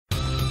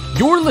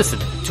You're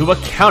listening to a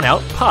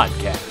Countout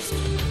Podcast.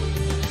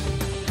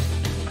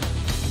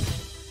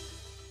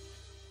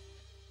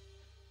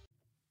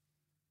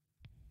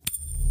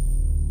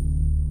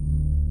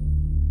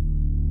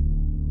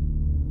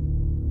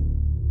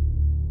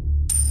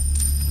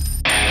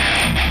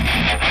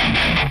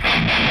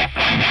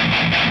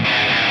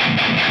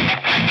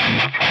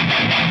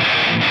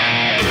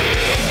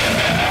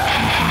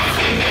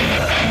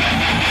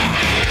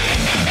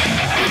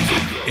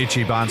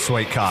 Ichiban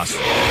Sweet Cast.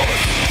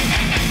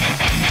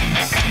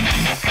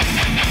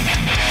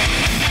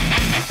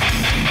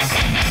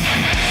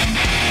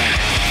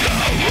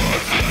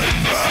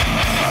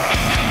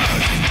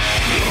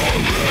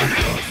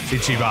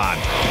 Ichiban.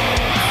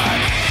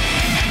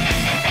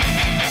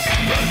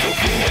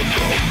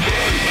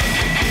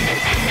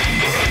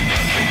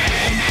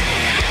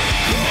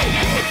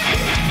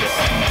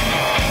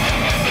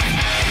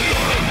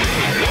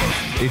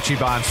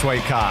 Ichiban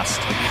Sweet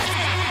Cast.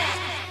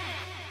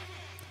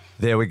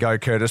 There we go,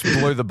 Curtis.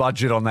 Blew the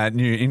budget on that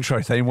new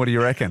intro theme. What do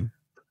you reckon?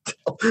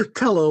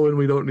 Tell Owen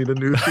we don't need a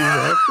new theme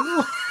after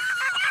all.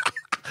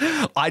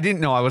 I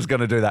didn't know I was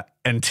going to do that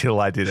until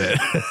I did it.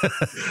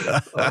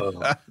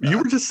 You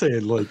were just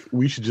saying, like,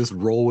 we should just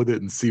roll with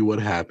it and see what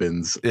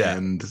happens. Yeah.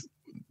 And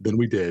then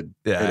we did.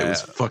 Yeah. And it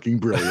was fucking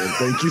brilliant.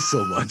 Thank you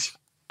so much.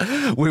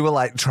 We were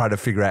like trying to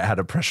figure out how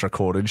to press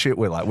record and shit.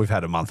 We're like, we've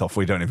had a month off.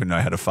 We don't even know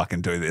how to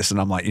fucking do this. And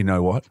I'm like, you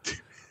know what?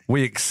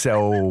 We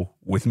excel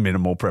with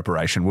minimal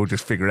preparation. We'll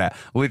just figure it out.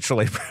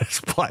 Literally press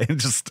play and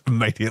just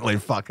immediately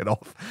fuck it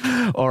off.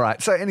 All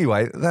right. So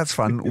anyway, that's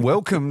fun.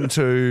 Welcome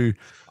to,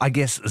 I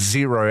guess,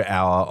 0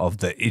 hour of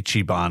the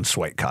Ichiban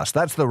Sweetcast.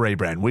 That's the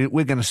rebrand.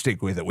 We're going to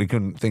stick with it. We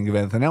couldn't think of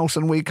anything else,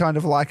 and we kind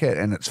of like it,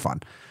 and it's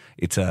fun.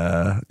 It's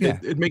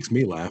It makes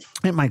me laugh.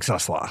 It makes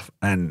us laugh,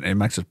 and it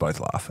makes us both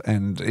laugh,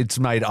 and it's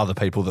made other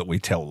people that we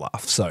tell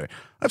laugh. So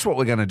that's what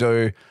we're going to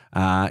do.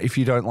 If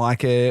you don't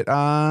like it,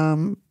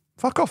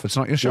 fuck off. It's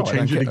not your show. We'll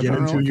change it again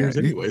in 2 years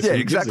anyway. Yeah,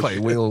 exactly.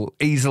 We'll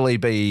easily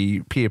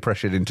be peer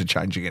pressured into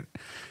changing it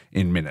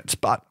in minutes.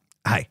 But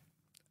hey,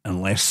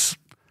 unless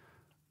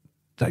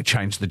they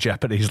change the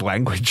Japanese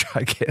language,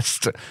 I guess,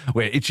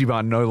 where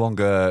Ichiban no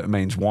longer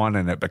means one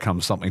and it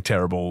becomes something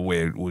terrible,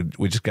 we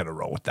just got to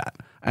roll with that.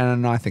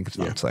 And I think it's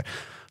fun. Yeah.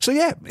 So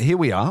yeah, here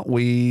we are.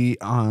 We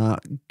are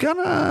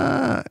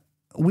gonna,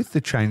 with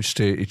the change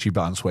to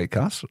Ichiban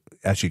Sweetcast,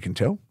 as you can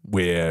tell,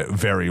 we're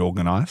very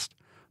organised.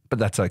 But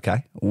that's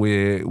okay.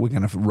 We're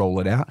going to roll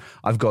it out.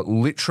 I've got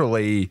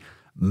literally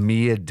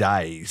mere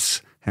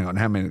days. Hang on,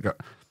 how many?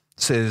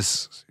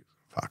 Says,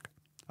 fuck.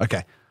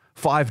 Okay,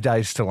 5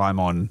 days till I'm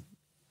on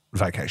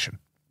vacation.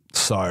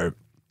 So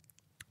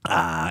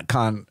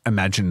can't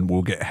imagine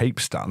we'll get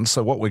heaps done.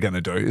 So what we're going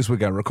to do is we're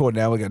going to record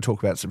now. We're going to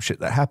talk about some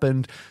shit that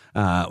happened.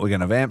 We're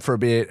going to vamp for a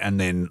bit, and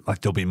then like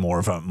there'll be more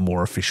of a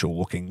more official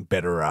looking,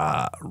 better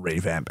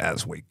revamp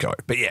as we go.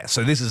 But yeah,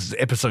 so this is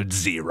episode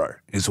 0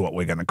 is what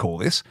we're going to call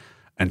this,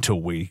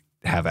 until we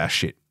have our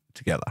shit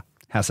together.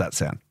 How's that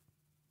sound?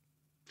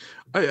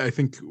 I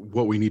think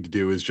what we need to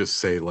do is just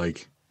say,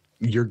 like,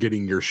 you're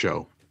getting your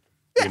show.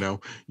 Yeah. You know,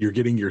 you're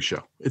getting your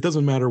show. It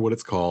doesn't matter what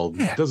it's called.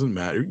 Yeah. It doesn't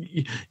matter.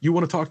 You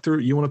want to talk to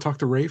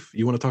Raffe?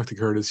 You want to talk to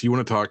Curtis? You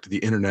want to talk to the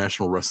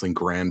International Wrestling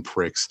Grand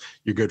Prix?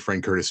 Your good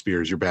friend Curtis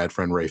Spears, your bad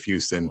friend Raffe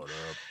Houston.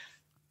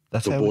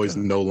 That's the boys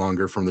no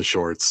longer from the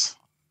shorts.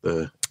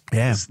 The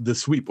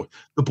sweet boy.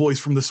 The boys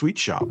from the sweet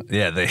shop.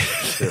 Yeah, there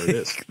it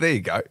is. There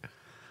you go.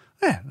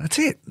 Yeah, that's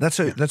it. That's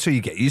who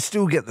you get. You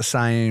still get the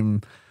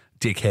same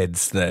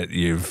dickheads that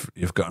you've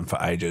gotten for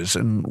ages,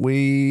 and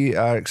we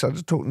are excited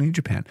to talk New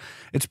Japan.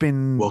 It's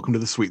been welcome to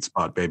the sweet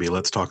spot, baby.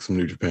 Let's talk some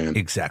New Japan.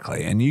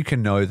 Exactly, and you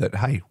can know that.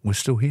 Hey, we're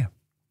still here.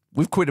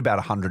 We've quit about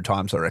 100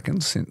 times, I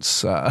reckon,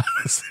 since but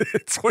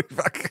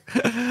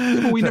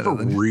we never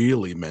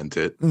really meant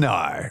it.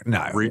 No,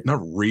 not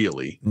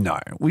really. No,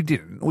 we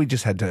didn't. We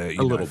just had to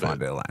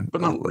find our lane,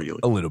 but not really.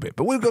 A little bit,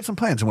 but we've got some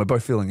plans, and we're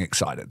both feeling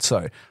excited.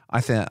 So I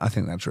think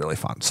that's really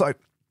fun. So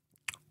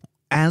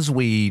as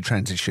we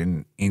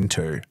transition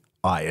into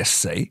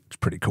ISC, it's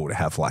pretty cool to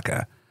have like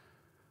an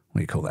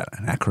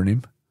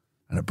acronym,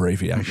 an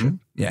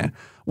abbreviation. Mm-hmm. Yeah,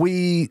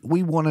 we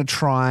want to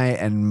try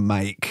and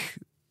make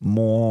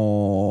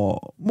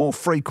more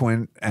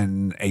frequent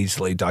and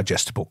easily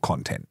digestible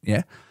content.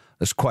 Yeah,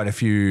 there's quite a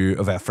few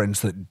of our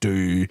friends that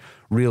do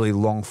really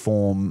long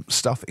form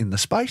stuff in the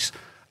space,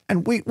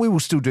 and we will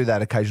still do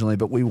that occasionally,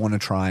 but we want to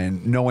try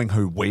and, knowing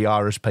who we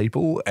are as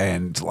people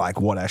and like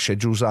what our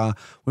schedules are,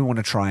 we want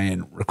to try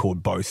and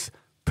record both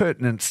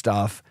pertinent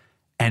stuff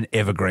and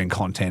evergreen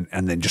content,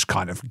 and then just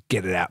kind of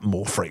get it out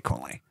more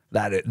frequently.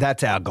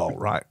 That's our goal,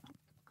 right?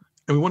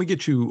 And we want to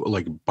get you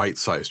like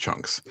bite-sized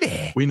chunks.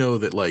 Yeah. We know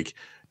that like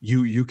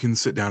you can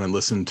sit down and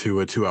listen to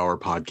a 2-hour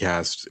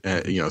podcast,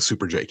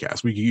 Super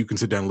J-Cast. You can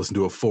sit down and listen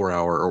to a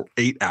 4-hour or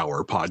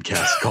 8-hour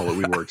podcast, call it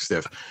We Work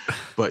Stiff.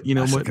 But you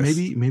know what?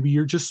 Maybe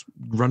you're just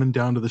running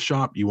down to the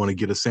shop. You want to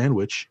get a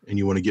sandwich and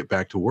you want to get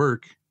back to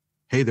work.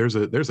 hey, there's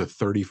a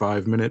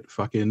 35-minute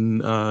fucking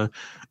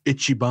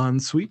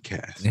Ichiban sweet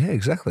cast. Yeah,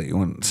 exactly. You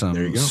want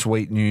some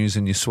sweet news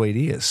in your sweet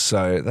ears.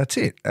 So that's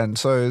it. And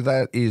so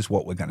that is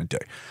what we're going to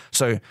do.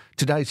 So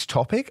today's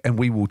topic, and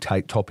we will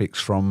take topics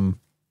from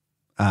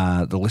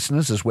the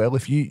listeners as well.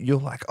 If you're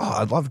like, oh,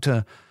 I'd love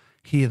to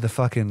hear the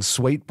fucking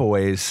sweet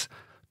boys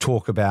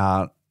talk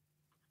about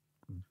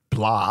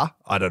blah,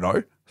 I don't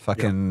know,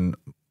 fucking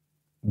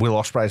Will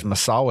Ospreay's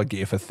Masawa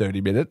gear for 30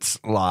 minutes,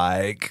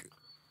 like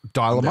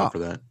dial them up. For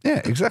that.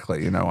 Yeah,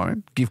 exactly. You know what I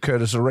mean? Give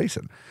Curtis a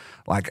reason.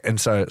 Like, and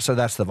so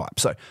that's the vibe.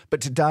 So, but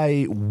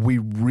today we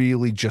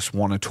really just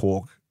want to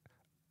talk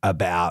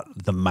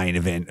about the main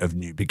event of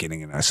New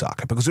Beginning in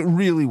Osaka, because it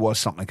really was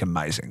something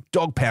amazing.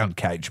 Dog pound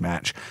cage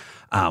match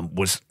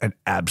was an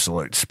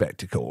absolute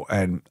spectacle.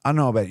 And I don't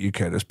know about you,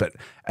 Curtis, but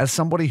as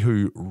somebody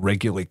who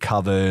regularly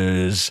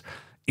covers,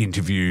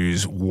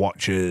 interviews,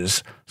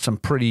 watches some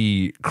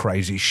pretty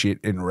crazy shit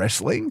in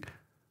wrestling,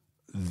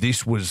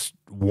 this was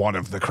one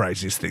of the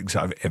craziest things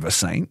I've ever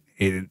seen.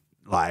 It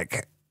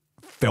like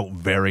felt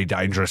very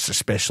dangerous,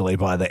 especially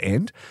by the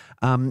end.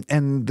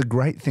 And the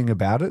great thing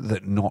about it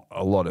that not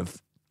a lot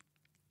of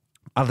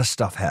other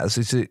stuff has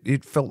is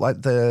it felt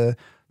like the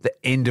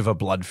end of a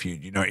blood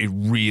feud. You know, it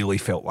really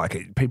felt like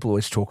it. People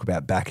always talk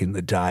about back in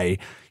the day,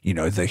 you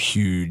know, the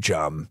huge,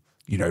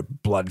 you know,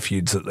 blood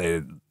feuds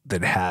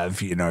that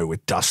have, you know,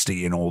 with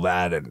Dusty and all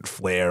that and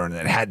Flair, and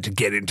then had to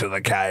get into the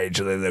cage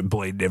and then they're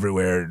bleeding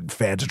everywhere and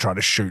fans are trying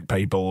to shoot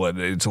people and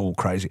it's all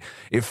crazy.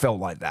 It felt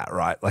like that,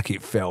 right? Like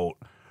it felt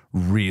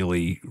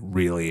really,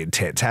 really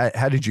intense.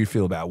 How did you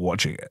feel about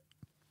watching it?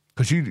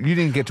 Because you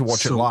didn't get to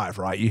watch it live,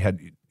 right? You had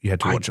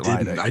to watch it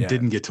later. I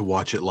didn't get to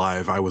watch it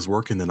live. I was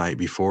working the night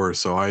before,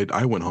 so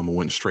I went home and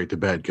went straight to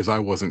bed because I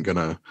wasn't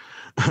gonna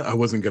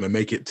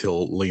make it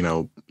till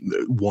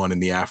 1 in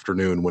the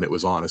afternoon when it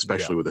was on,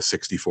 especially with a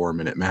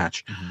 64-minute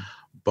match. Mm-hmm.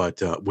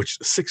 But which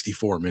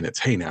 64 minutes?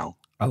 Hey, now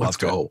let's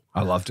go.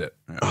 I loved it.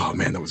 Yeah. Oh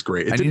man, that was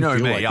great. It and you know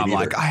me, I'm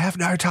like, I have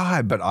no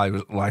time, but I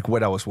was like,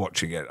 when I was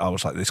watching it, I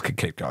was like, this could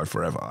keep going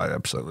forever. I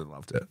absolutely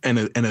loved it. And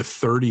a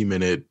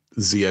 30-minute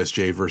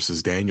ZSJ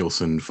versus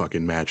Danielson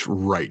fucking match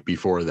right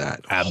before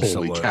that.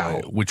 Absolutely. Holy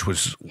cow. Which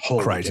was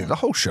crazy. Cow. The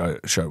whole show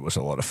was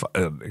a lot of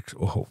fun.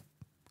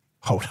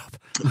 Hold up.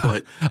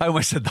 But I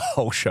almost said the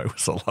whole show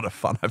was a lot of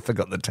fun. I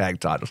forgot the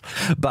tag titles.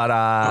 But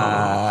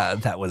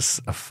that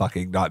was a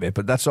fucking nightmare.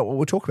 But that's not what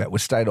we're talking about. We're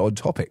staying on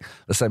topic.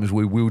 The same as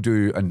we will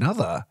do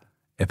another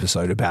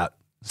episode about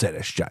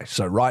ZSJ.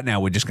 So right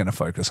now we're just going to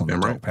focus on the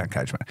dog pound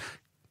cage match.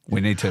 We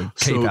need to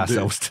keep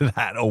ourselves to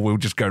that, or we'll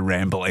just go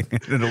rambling.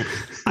 It'll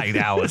 8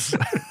 hours.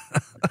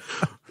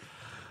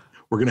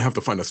 We're going to have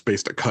to find a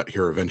space to cut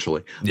here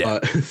eventually.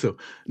 Yeah. So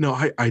no,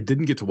 I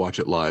didn't get to watch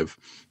it live.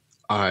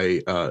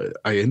 I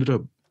ended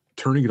up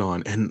turning it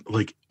on and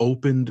like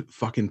opened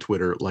fucking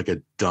Twitter like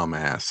a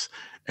dumbass.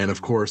 And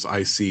of course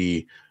I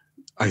see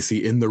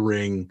in the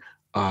ring,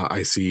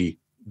 I see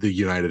the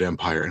United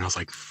Empire. And I was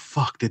like,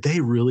 fuck, did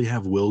they really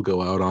have Will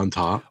go out on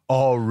top?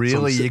 Oh,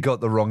 really? You got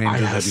the wrong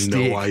end of the stick. I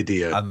had no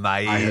idea.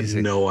 Amazing. I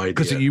had no idea.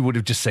 Because you would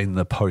have just seen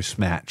the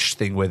post-match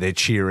thing where they're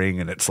cheering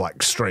and it's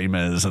like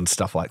streamers and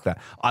stuff like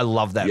that. I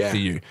love that for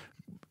you.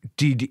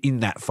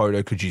 In that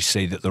photo, could you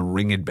see that the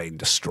ring had been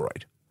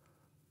destroyed?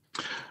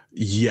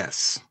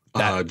 Yes,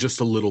 just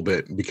a little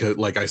bit, because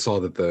like I saw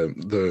that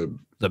the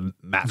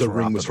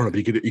ring was front of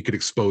it. You could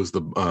expose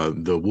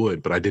the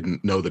wood, but I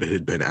didn't know that it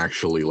had been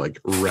actually like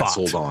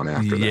wrestled on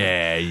after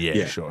that.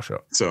 Yeah, sure.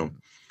 So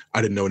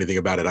I didn't know anything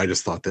about it. I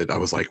just thought that I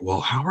was like,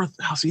 well,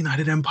 how's the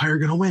United Empire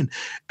going to win?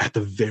 At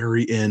the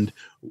very end,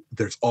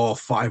 there's all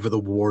 5 of the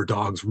War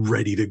Dogs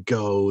ready to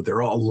go.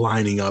 They're all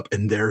lining up,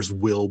 and there's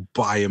Will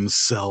by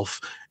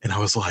himself. And I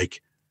was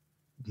like,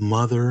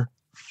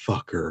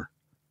 motherfucker.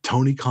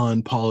 Tony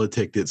Khan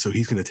politicked it, so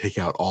he's going to take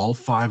out all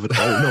 5 of them.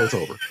 Oh, no, it's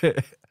over.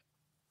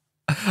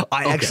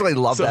 I actually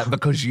love that,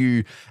 because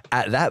you,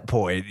 at that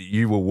point,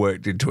 you were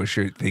worked into a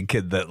shoot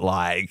thinking that,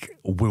 like,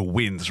 Will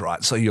wins,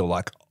 right? So you're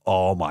like,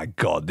 oh, my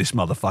God, this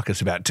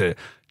motherfucker's about to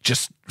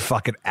just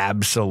fucking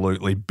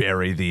absolutely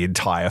bury the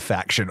entire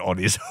faction on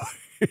his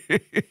own.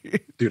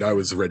 Dude, I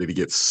was ready to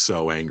get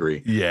so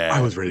angry. Yeah,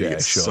 I was ready to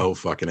get so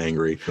fucking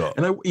angry. Sure.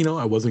 And I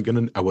wasn't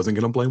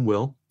gonna blame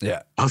Will.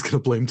 Yeah, I was gonna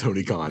blame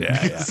Tony Khan.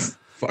 Yeah.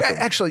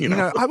 Actually, you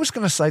know, I was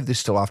going to save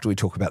this till after we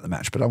talk about the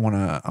match, but I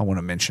want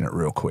to mention it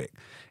real quick.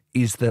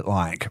 Is that,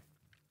 like,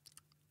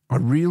 I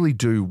really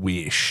do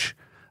wish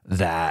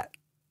that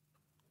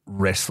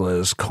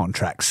wrestlers'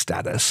 contract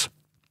status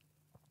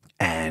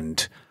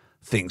and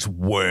things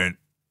weren't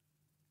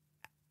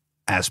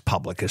as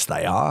public as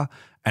they are.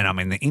 And I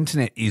mean, the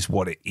internet is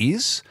what it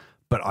is,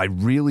 but I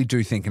really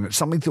do think, and it's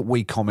something that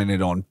we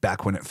commented on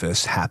back when it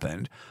first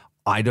happened,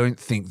 I don't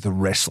think the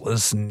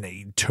wrestlers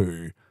need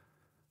to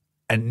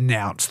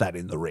announce that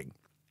in the ring.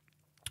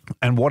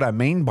 And what I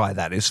mean by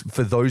that is,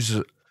 for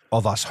those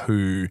of us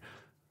who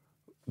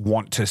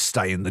want to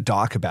stay in the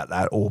dark about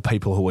that, or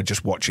people who are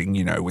just watching,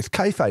 you know, with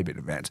kayfabe in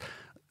advance,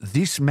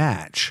 this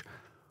match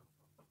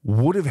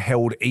would have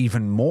held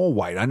even more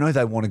weight. I know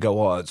they want to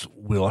go, oh, it's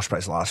Will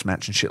Ospreay's last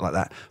match and shit like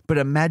that. But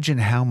imagine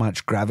how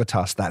much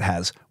gravitas that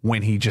has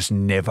when he just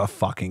never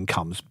fucking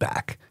comes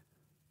back.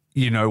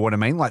 You know what I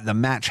mean? Like the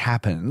match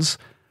happens,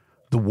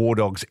 the War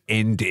Dogs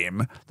end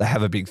him, they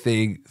have a big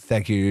thing,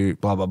 thank you,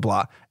 blah, blah,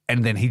 blah.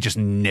 And then he just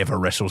never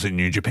wrestles in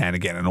New Japan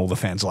again. And all the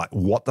fans are like,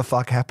 what the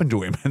fuck happened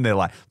to him? And they're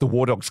like, the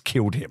War Dogs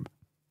killed him.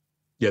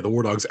 Yeah, the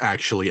War Dogs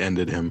actually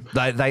ended him.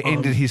 They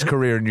ended his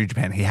career in New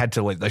Japan. He had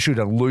to leave. They should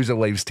have loser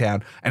leaves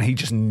town, and he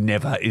just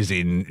never is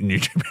in New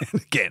Japan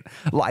again.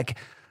 Like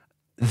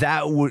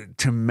that would,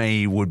 to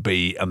me, would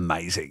be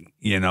amazing.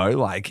 You know,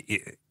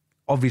 like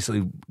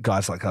obviously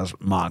guys like us,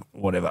 Mark,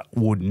 whatever,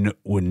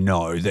 would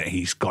know that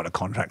he's got a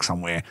contract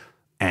somewhere,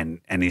 and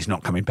he's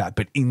not coming back.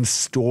 But in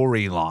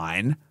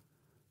storyline,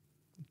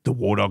 the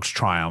War Dogs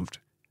triumphed,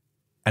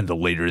 and the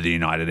leader of the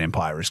United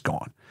Empire is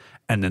gone.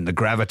 And then the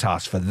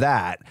gravitas for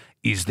that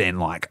is then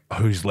like,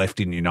 who's left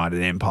in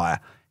United Empire?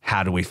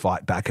 How do we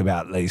fight back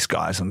about these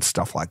guys and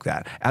stuff like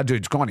that? Our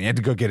dude's gone. He had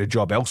to go get a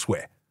job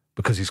elsewhere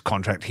because his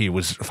contract here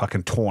was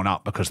fucking torn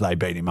up because they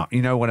beat him up.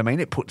 You know what I mean?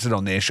 It puts it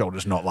on their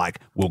shoulders, not like,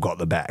 we'll got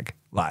the bag.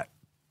 Like,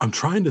 I'm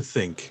trying to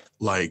think,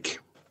 like,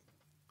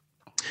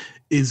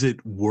 is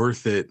it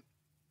worth it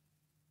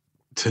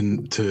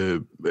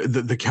to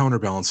the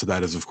counterbalance to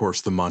that is, of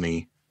course, the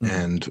money.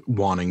 And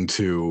wanting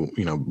to,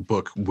 you know,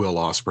 book Will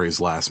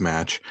Ospreay's last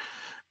match.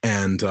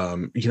 And,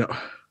 you know,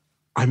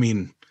 I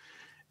mean,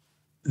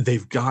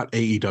 they've got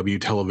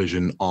AEW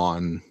television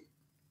on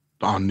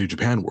New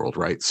Japan World,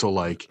 right? So,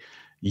 like,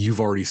 you've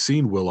already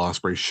seen Will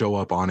Ospreay show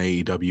up on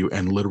AEW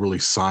and literally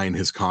sign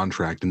his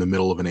contract in the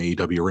middle of an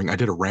AEW ring. I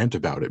did a rant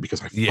about it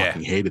because I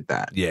fucking hated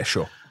that. Yeah,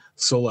 sure.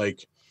 So,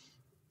 like,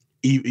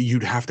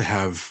 you'd have to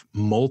have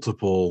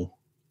multiple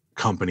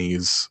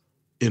companies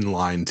in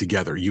line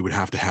together. You would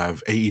have to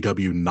have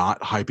AEW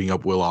not hyping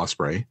up Will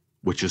Ospreay,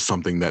 which is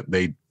something that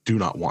they do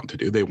not want to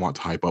do. They want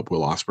to hype up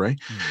Will Ospreay.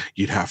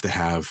 You'd have to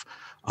have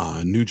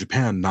New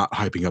Japan not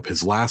hyping up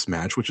his last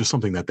match, which is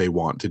something that they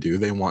want to do.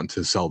 They want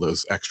to sell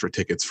those extra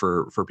tickets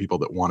for people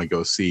that want to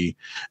go see.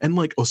 And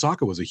like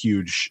Osaka was a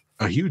huge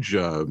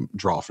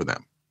draw for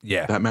them.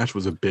 Yeah, that match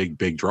was a big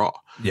draw.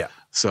 Yeah.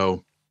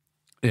 So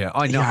yeah,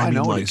 I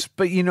know it is.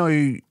 But you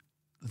know,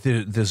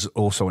 there's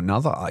also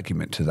another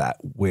argument to that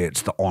where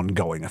it's the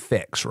ongoing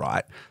effects,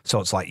 right? So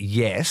it's like,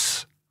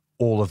 yes,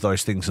 all of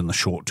those things in the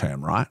short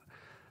term, right?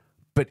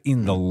 But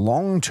in the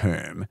long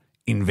term,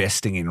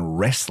 investing in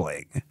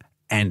wrestling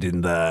and in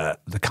the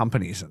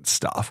companies and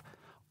stuff,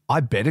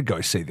 I better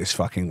go see this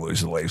fucking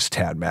loser leaves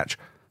town match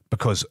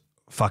because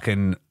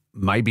fucking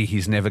maybe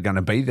he's never going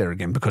to be there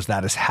again because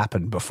that has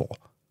happened before.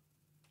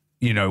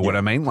 You know what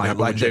I mean?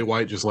 Like Jay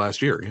White just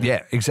last year.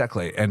 Yeah,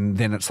 exactly. And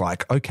then it's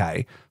like,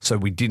 okay, so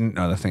we didn't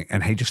know the thing,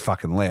 and he just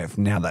fucking left.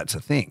 Now that's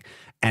a thing.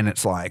 And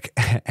it's like,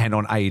 and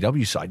on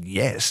AEW side,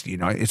 yes, you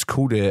know, it's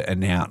cool to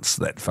announce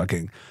that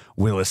fucking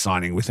Will is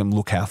signing with him.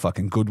 Look how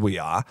fucking good we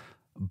are.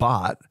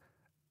 But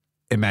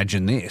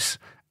imagine this.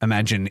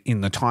 Imagine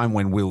in the time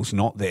when Will's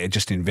not there,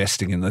 just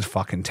investing in the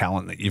fucking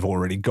talent that you've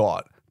already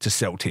got to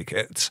sell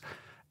tickets.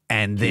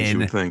 And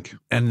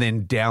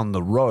then down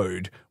the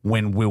road,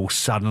 when Will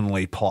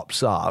suddenly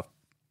pops up,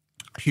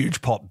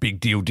 huge pop, big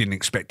deal, didn't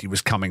expect he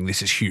was coming,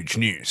 this is huge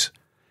news.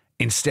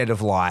 Instead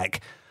of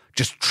like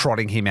just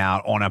trotting him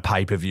out on a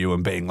pay-per-view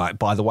and being like,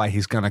 by the way,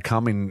 he's going to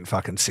come in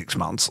fucking 6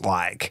 months.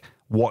 Like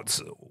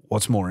what's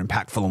more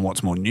impactful and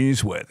what's more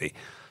newsworthy?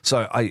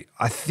 So I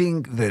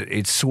think that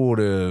it's sort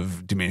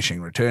of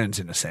diminishing returns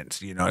in a sense,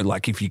 you know,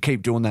 like if you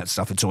keep doing that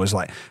stuff, it's always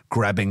like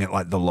grabbing at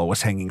like the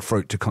lowest hanging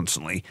fruit to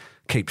constantly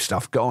keep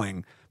stuff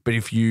going. But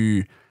if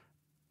you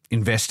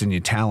invest in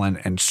your talent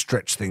and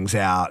stretch things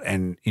out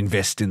and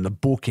invest in the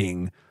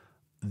booking,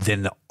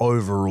 then the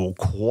overall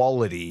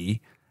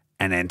quality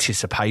and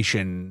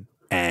anticipation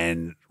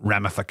and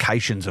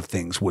ramifications of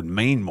things would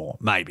mean more.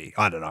 Maybe.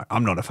 I don't know.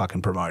 I'm not a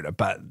fucking promoter,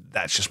 but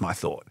that's just my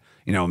thought.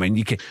 You know what I mean?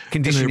 You can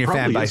condition your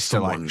fan base to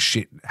like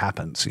shit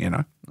happens, you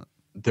know?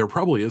 There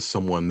probably is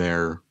someone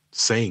there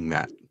saying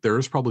that. There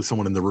is probably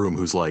someone in the room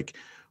who's like,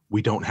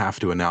 we don't have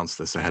to announce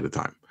this ahead of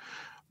time.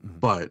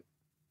 But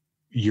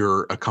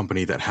you're a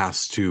company that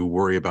has to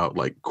worry about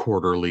like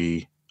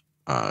quarterly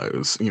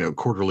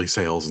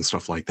sales and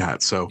stuff like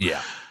that. So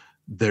yeah,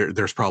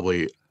 there's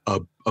probably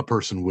a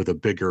person with a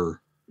bigger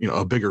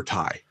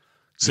tie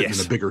sitting in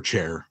a bigger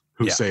chair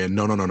who's saying,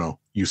 no,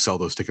 you sell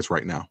those tickets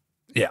right now.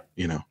 Yeah.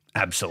 You know,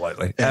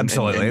 absolutely. And that's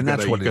what it is.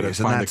 You got to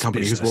find a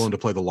company who's willing to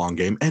play the long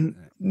game. And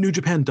New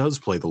Japan does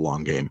play the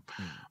long game.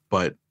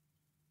 But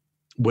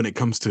when it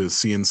comes to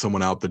seeing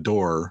someone out the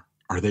door,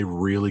 are they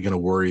really going to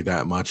worry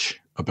that much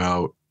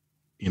about,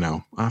 you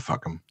know,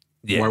 fuck them.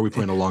 Yeah. Why are we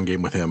playing a long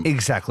game with him?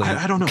 Exactly.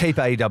 I don't know. Keep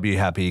AEW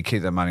happy,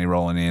 keep the money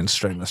rolling in,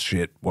 stream the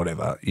shit,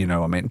 whatever, you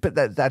know what I mean? But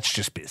that's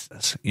just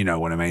business, you know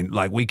what I mean?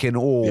 Like we can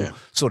all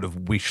sort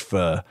of wish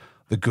for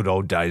the good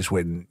old days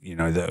when, you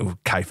know, the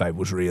kayfabe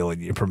was real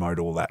and you promote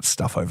all that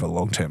stuff over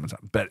long term.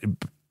 But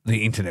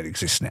the internet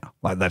exists now.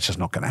 Like that's just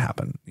not going to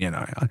happen, you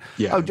know.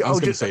 Yeah, I was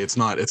going to say it's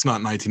not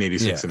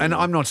 1986 anymore. And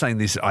I'm not saying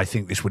this. I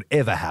think this would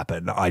ever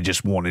happen. I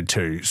just wanted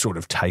to sort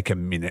of take a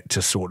minute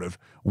to sort of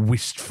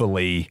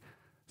wistfully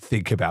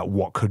think about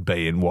what could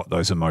be and what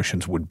those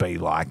emotions would be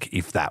like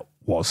if that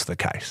was the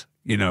case.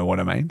 You know what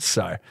I mean?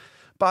 So,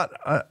 but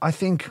I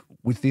think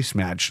with this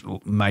match,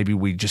 maybe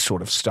we just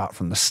sort of start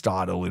from the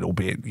start a little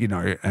bit, you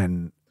know,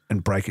 and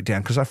break it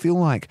down, because I feel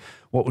like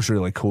what was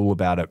really cool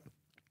about it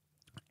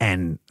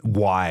and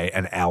why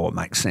an hour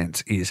makes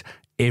sense is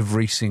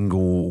every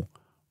single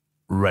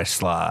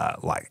wrestler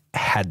like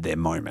had their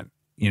moment.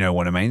 You know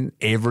what I mean?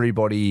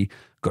 Everybody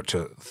got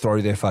to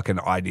throw their fucking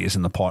ideas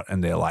in the pot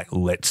and they're like,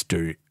 let's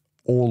do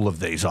all of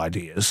these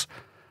ideas,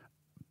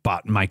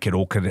 but make it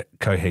all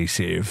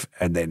cohesive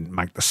and then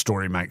make the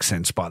story make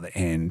sense by the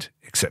end,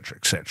 et cetera,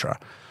 et cetera.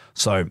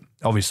 So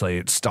obviously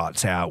it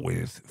starts out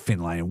with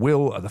Finlay and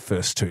Will are the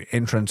first two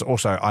entrants.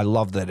 Also, I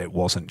love that it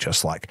wasn't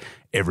just like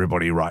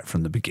everybody right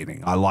from the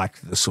beginning. I like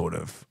the sort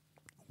of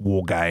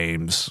war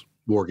games,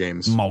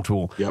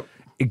 multiple. Yep.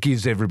 It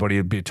gives everybody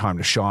a bit of time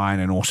to shine,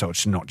 and also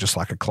it's not just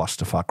like a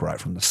clusterfuck right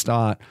from the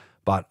start.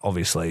 But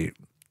obviously,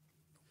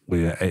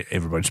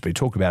 everybody's been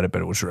talking about it,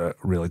 but it was a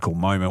really cool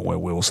moment where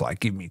Will's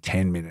like, give me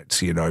 10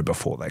 minutes, you know,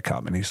 before they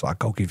come. And he's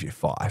like, I'll give you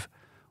 5,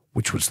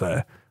 which was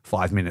the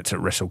 5 minutes at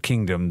Wrestle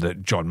Kingdom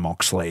that Jon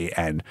Moxley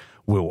and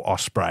Will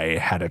Ospreay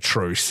had a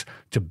truce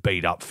to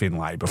beat up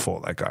Finlay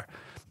before they go.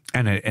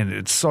 And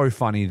it's so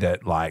funny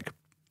that like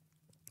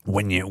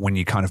when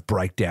you kind of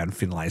break down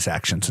Finlay's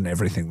actions and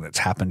everything that's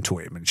happened to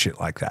him and shit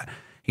like that,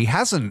 he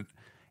hasn't,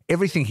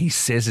 everything he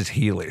says is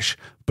heelish,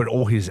 but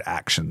all his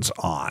actions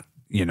aren't,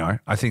 you know.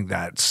 I think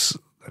that's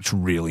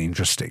really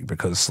interesting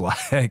because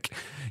like,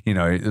 you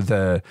know,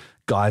 the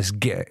guys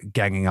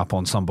ganging up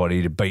on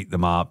somebody to beat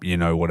them up, you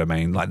know what I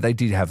mean? Like they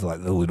did have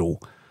like the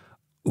little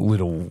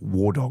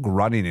war dog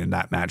running in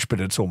that match,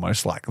 but it's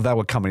almost like they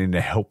were coming in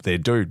to help their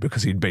dude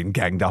because he'd been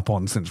ganged up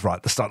on since right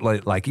at the start.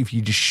 Like if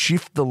you just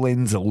shift the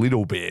lens a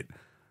little bit,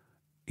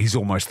 he's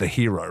almost the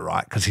hero,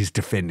 right? Because he's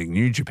defending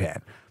New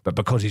Japan. But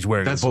because he's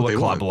wearing a Bullet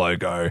Club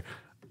logo,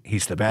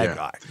 he's the bad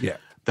guy. Yeah.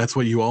 That's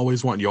what you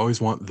always want. You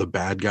always want the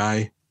bad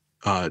guy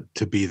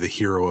to be the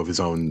hero of his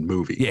own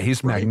movie. Yeah,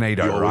 he's right?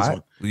 Magneto, right?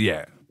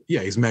 Yeah.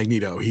 Yeah, he's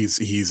Magneto. He's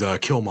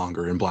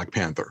Killmonger in Black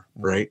Panther,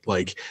 right?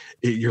 Like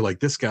you're like,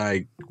 this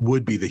guy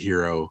would be the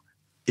hero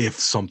if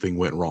something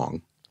went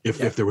wrong.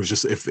 If there was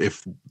just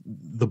if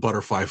the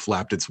butterfly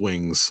flapped its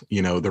wings,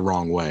 you know, the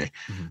wrong way,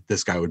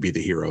 this guy would be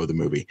the hero of the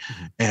movie.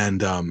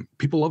 And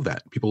people love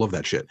that. People love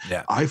that shit.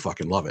 Yeah, I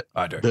fucking love it.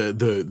 I do.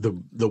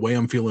 The way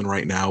I'm feeling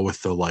right now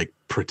with the like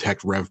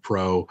protect Rev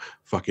Pro,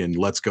 fucking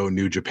let's go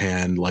New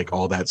Japan, like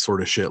all that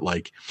sort of shit.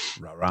 Like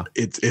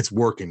it's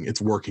working.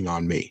 It's working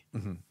on me.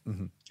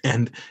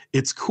 And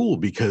it's cool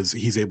because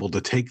he's able to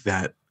take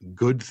that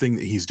good thing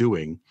that he's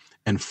doing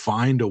and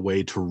find a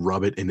way to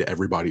rub it into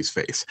everybody's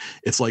face.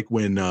 It's like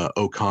when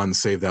Okan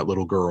saved that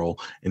little girl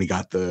and he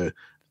got the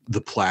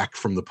plaque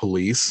from the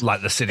police.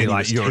 Like the city,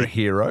 like you're a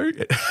hero.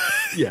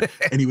 Yeah.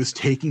 And he was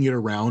taking it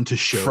around to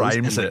shows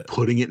Frames and like,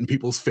 putting it in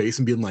people's face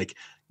and being like,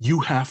 you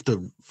have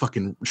to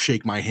fucking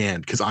shake my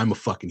hand because I'm a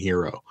fucking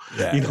hero.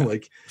 Yeah. You know,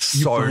 like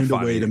you find a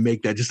way to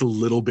make that just a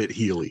little bit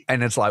healy.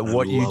 And it's like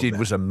what you did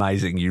was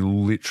amazing. You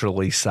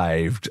literally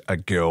saved a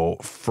girl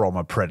from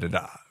a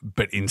predator,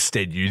 but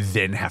instead you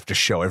then have to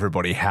show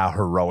everybody how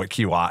heroic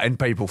you are. And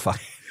people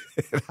fucking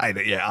hate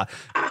it. Yeah.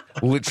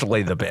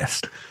 Literally the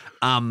best.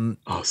 Oh,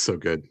 so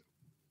good.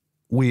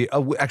 We'll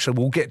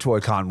get to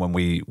Okan when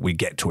we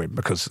get to him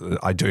because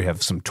I do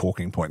have some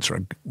talking points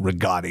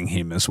regarding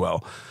him as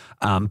well.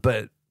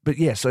 But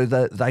yeah, so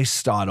they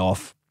start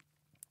off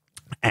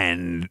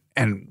and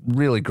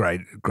really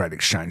great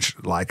exchange.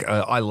 Like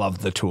I love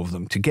the two of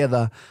them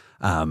together.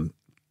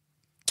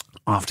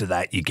 After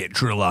that, you get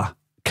Driller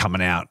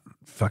coming out,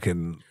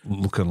 fucking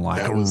looking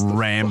like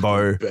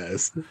Rambo,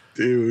 best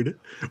dude,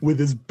 with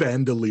his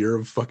bandolier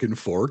of fucking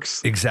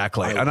forks.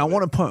 Exactly, I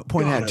want to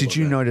point out. Did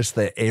you notice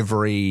that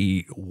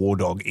every War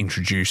Dog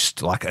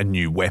introduced like a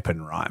new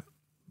weapon, right?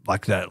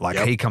 Like that, like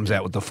he comes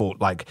out with the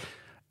fork, like.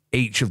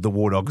 Each of the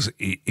War Dogs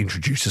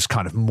introduces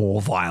kind of more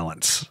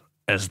violence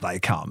as they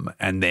come,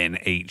 and then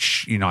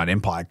each United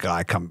Empire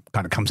guy kind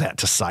of comes out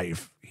to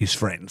save his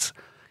friends,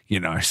 you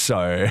know.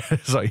 So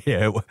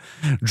yeah,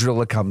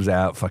 Driller comes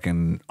out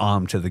fucking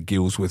armed to the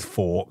gills with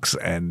forks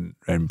and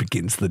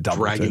begins the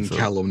double dragging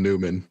Callum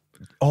Newman.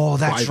 Oh,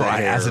 that's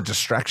right, as a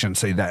distraction.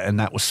 See that, and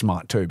that was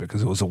smart too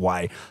because it was a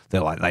way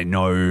they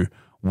know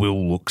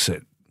Will looks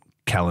at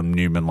Callum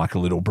Newman like a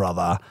little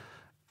brother.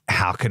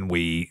 How can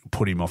we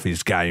put him off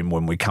his game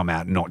when we come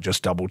out and not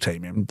just double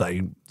team him?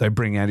 They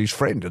bring out his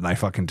friend and they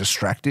fucking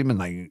distract him and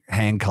they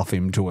handcuff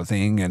him to a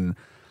thing and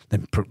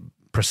then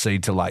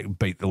proceed to like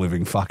beat the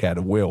living fuck out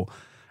of Will.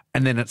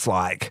 And then it's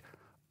like,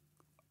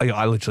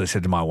 I literally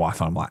said to my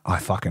wife, I'm like, I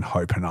fucking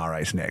hope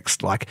Hanare's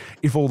next. Like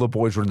if all the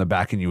boys were in the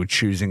back and you were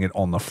choosing it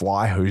on the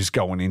fly, who's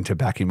going in to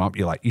back him up,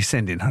 you're like, you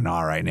send in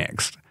Hanare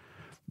next.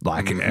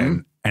 Like,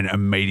 and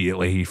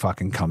immediately he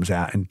fucking comes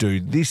out and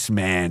dude, this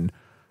man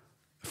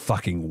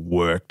fucking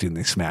worked in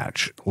this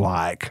match.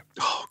 Like,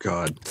 oh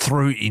God,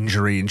 through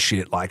injury and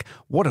shit. Like,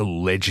 what a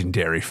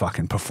legendary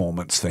fucking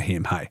performance for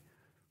him. Hey,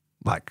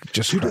 like,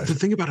 just dude, the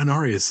thing about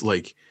Hanare is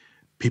like,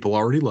 people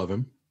already love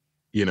him.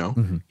 You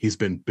know, he's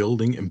been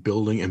building and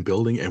building and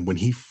building, and when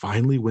he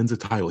finally wins a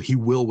title, he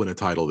will win a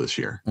title this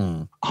year,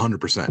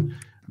 100%.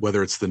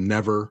 Whether it's the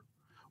Never,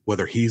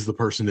 whether he's the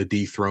person to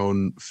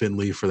dethrone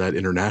Finley for that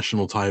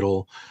international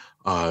title,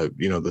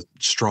 you know, the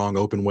strong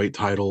open weight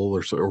title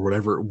or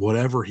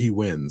whatever he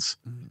wins,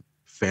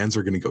 fans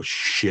are going to go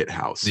shit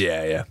house.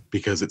 Yeah.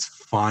 Because it's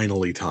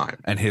finally time.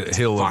 And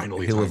he'll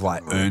have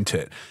like earned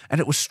it.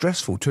 And it was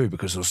stressful too,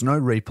 because there was no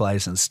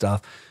replays and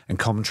stuff, and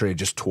commentary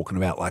just talking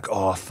about like,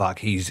 oh fuck,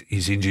 he's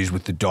injured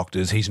with the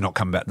doctors, he's not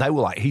coming back. They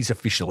were like, he's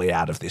officially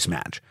out of this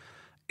match,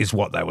 is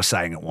what they were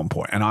saying at one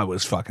point. And I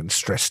was fucking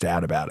stressed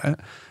out about it.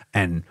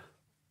 And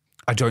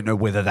I don't know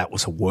whether that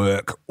was a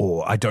work,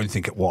 or I don't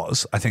think it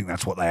was. I think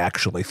that's what they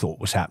actually thought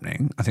was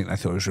happening. I think they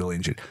thought he was really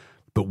injured.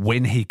 But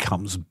when he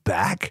comes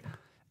back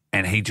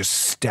and he just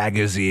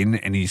staggers in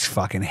and his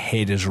fucking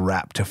head is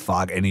wrapped to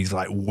fuck and he's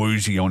like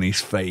woozy on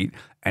his feet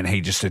and he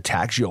just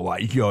attacks, you're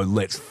like, yo,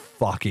 let's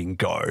fucking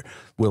go.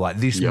 We're like,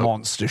 this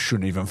monster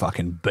shouldn't even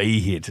fucking be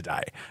here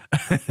today.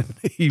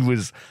 He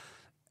was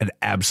an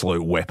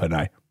absolute weapon,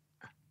 eh?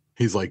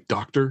 He's like,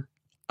 doctor,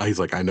 he's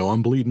like, I know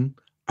I'm bleeding.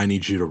 I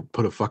need you to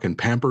put a fucking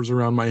Pampers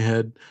around my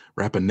head,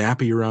 wrap a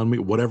nappy around me,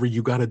 whatever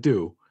you got to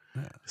do.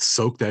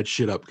 Soak that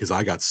shit up because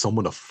I got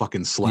someone to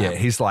fucking slap. Yeah,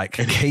 he's like,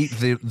 keep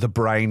the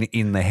brain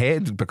in the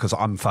head because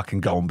I'm fucking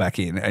going back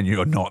in and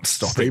you're not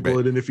stopping Staple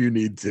me. it in if you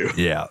need to.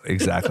 Yeah,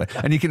 exactly.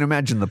 And you can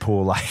imagine the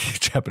poor like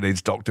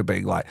Japanese doctor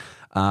being like,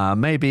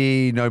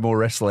 maybe no more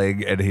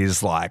wrestling. And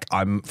he's like,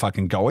 I'm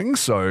fucking going,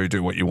 so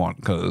do what you want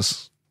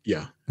because...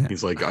 Yeah.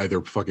 He's like,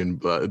 either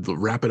fucking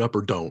wrap it up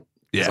or don't.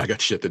 Yeah, I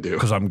got shit to do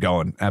because I'm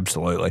going.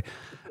 Absolutely.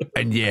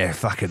 And yeah,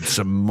 fucking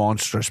some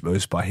monstrous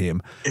moves by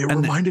him. It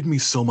reminded me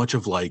so much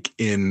of like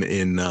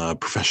in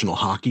professional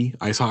hockey,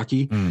 ice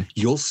hockey.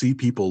 You'll see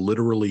people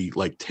literally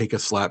like take a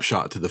slap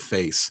shot to the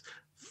face,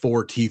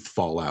 4 teeth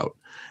fall out,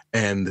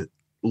 and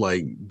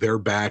like they're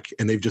back,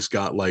 and they've just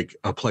got like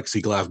a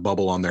plexiglass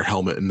bubble on their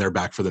helmet, and they're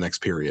back for the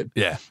next period.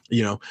 Yeah,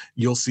 you know,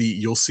 you'll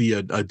see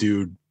a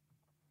dude,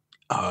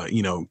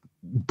 you know,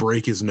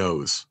 break his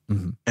nose,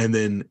 and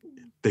then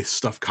they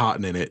stuff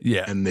cotton in it,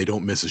 and they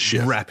don't miss a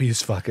shit. Wrap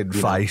his fucking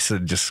face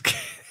and just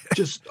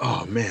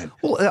oh man.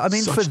 Well, I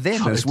mean, for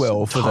them as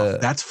well,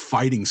 that's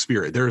fighting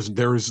spirit.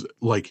 There's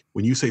like,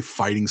 when you say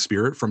fighting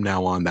spirit from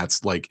now on,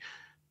 that's like,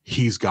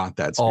 he's got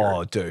that spirit.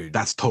 Oh, dude,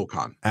 that's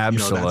Tokan.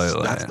 Absolutely, you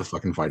know, that's the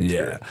fucking fighting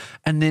spirit.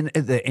 And then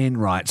at the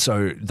end, right?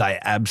 So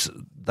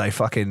they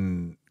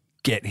fucking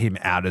get him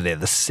out of there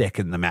the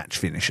second the match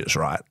finishes,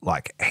 right?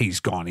 Like, he's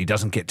gone. He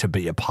doesn't get to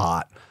be a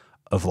part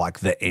of like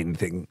the end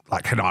thing,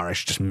 like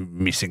Hanare's just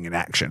missing in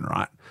action,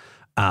 right?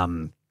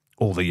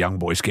 All the young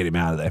boys get him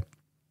out of there.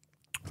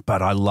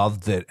 But I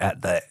love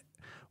that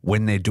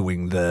when they're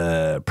doing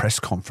the press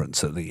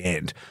conference at the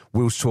end,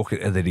 Will's talking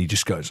and then he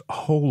just goes,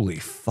 holy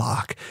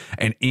fuck.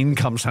 And in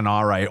comes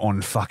Hanare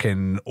on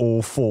fucking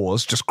all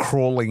fours, just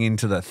crawling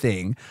into the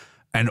thing.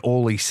 And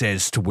all he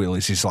says to Will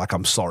is, he's like,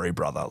 I'm sorry,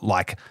 brother.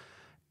 Like,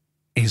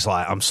 he's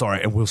like, I'm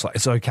sorry. And Will's like,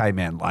 it's okay,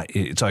 man. Like,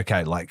 it's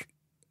okay. Like,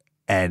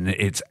 and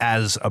it's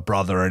as a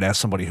brother and as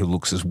somebody who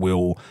looks as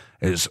Will,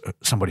 as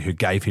somebody who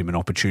gave him an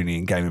opportunity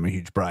and gave him a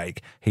huge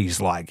break, he's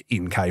like,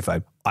 in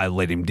kayfabe, I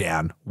let him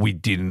down. We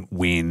didn't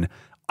win.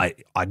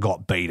 I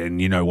got beaten.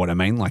 You know what I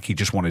mean? Like, he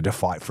just wanted to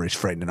fight for his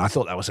friend. And I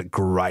thought that was a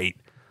great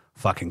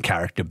fucking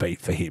character beat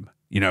for him.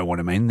 You know what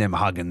I mean? Them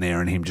hugging there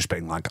and him just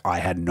being like, I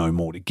had no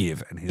more to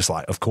give. And he's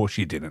like, of course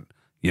you didn't,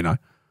 you know?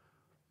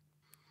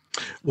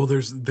 Well,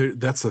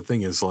 that's the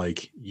thing is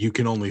like, you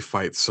can only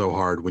fight so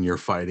hard when you're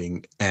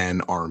fighting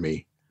an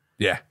army.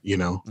 Yeah. You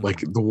know,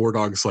 like the War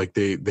Dogs, like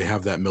they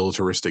have that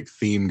militaristic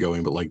theme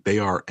going, but like they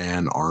are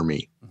an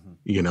army,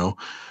 you know,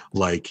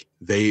 like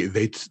they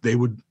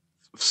would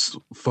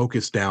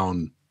focus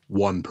down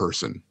one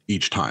person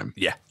each time.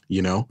 Yeah.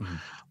 You know,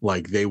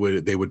 like they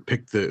would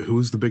pick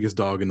who's the biggest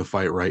dog in the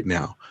fight right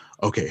now.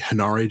 Okay.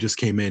 Hanare just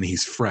came in.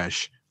 He's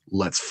fresh.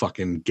 Let's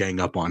fucking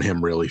gang up on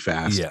him really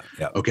fast. Yeah.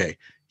 Okay.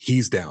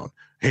 He's down.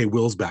 Hey,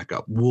 Will's back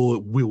up.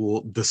 We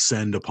will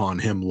descend upon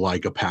him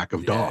like a pack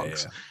of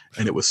dogs. Yeah.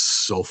 And it was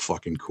so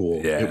fucking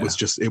cool. Yeah. It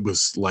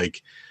was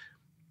like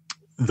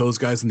those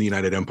guys in the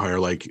United Empire,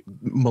 like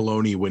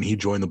Maloney, when he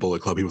joined the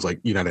Bullet Club, he was like,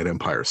 United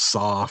Empire's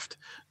soft.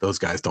 Those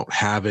guys don't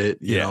have it.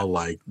 You know,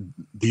 like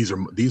these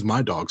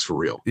my dogs for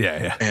real.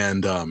 Yeah.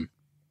 And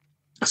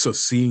so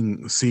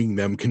seeing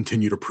them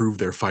continue to prove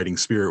their fighting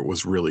spirit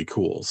was really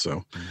cool.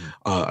 So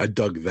I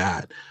dug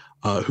that.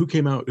 Who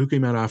came out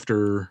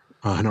after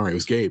Hanare? It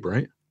was Gabe,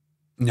 right?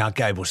 No,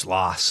 Gabe was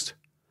last.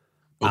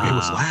 Oh, Gabe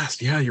was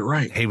last. Yeah, you're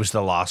right. He was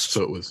the last.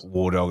 So it was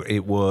War Dog.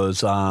 It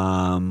was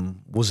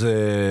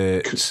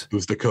it? It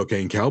was the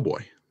Cocaine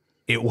Cowboy.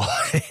 It was,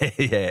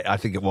 yeah, I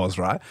think it was,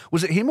 right?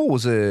 Was it him or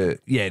was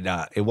it, yeah,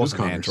 no, it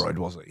wasn't Android,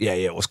 was it? Yeah,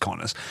 it was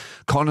Connors.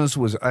 Connors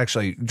was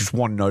actually, just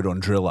one note on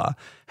Driller,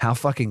 how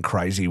fucking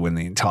crazy when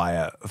the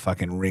entire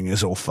fucking ring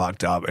is all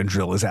fucked up and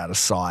Driller's out of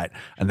sight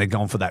and they're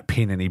going for that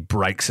pin and he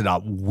breaks it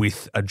up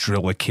with a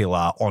Driller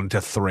killer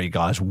onto 3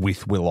 guys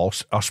with Will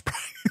Ospreay.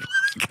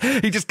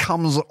 Like, he just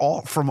comes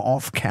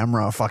off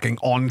camera fucking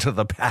onto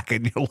the back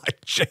and you're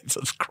like,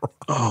 Jesus Christ.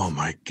 Oh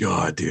my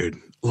God, dude.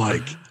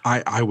 Like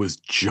I was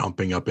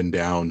jumping up and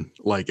down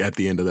like at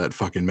the end of that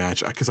fucking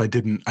match because I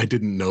didn't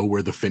know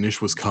where the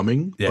finish was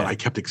coming, but I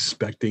kept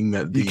expecting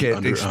that the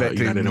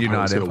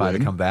United Empire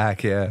to come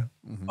back. Yeah.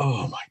 Mm-hmm.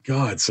 Oh my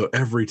God. So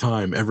every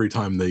time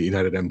the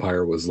United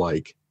Empire was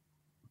like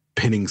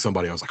pinning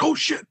somebody, I was like, oh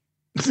shit.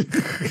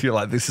 You're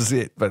like, this is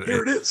it. But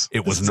here it is.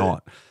 It was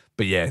not.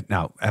 But yeah,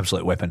 no,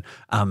 absolute weapon.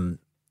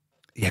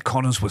 Yeah,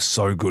 Connors was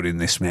so good in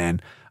this, man.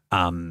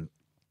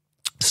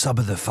 Some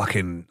of the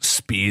fucking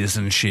spears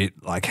and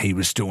shit, like he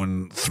was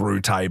doing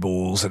through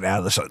tables and out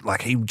of the,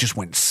 like he just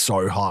went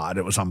so hard.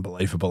 It was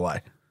unbelievable,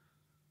 eh?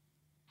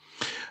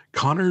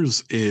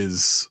 Connors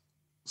is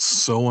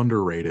so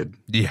underrated.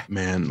 Yeah,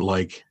 man.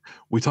 Like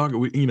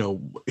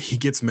he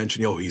gets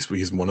mentioned. Oh,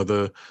 he's one of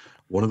the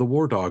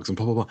war dogs and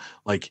blah blah blah.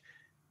 Like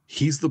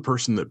he's the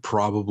person that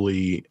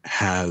probably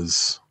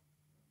has,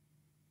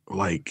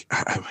 like,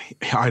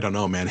 I don't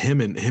know, man.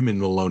 Him and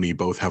Maloney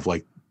both have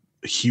like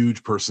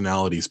huge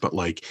personalities, but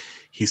like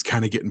he's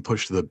kind of getting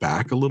pushed to the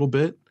back a little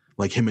bit,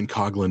 like him and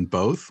Coughlin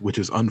both, which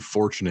is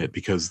unfortunate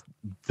because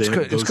it's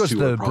because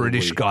the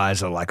British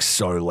guys are like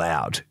so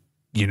loud,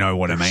 you know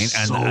what I mean,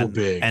 and so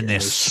big, and they're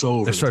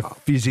so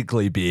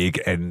physically big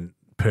and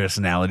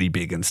personality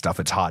big and stuff.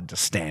 It's hard to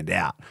stand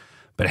out,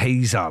 but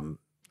he's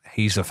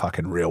a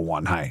fucking real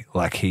one, hey.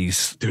 Like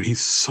he's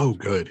so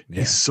good.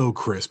 Yeah. He's so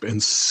crisp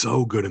and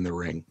so good in the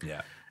ring.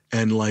 Yeah.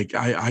 And like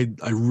I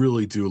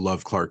really do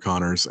love Clark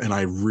Connors, and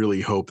I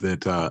really hope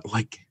that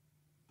like,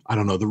 I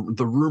don't know,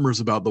 the rumors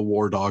about the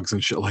war dogs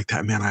and shit like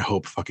that, man, I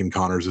hope fucking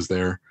Connors is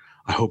there.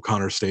 I hope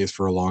Connors stays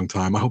for a long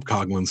time. I hope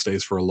Coughlin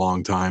stays for a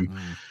long time.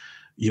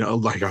 You know,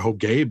 like I hope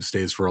Gabe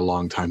stays for a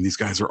long time. These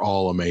guys are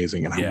all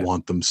amazing, and I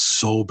want them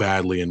so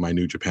badly in my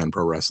New Japan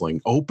Pro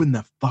Wrestling. Open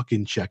the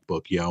fucking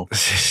checkbook, yo.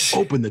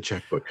 Open the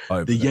checkbook.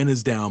 The yen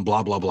is down,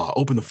 blah, blah, blah.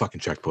 Open the fucking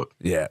checkbook.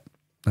 Yeah.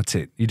 That's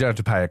it. You don't have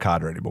to pay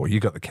Okada anymore. You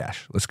got the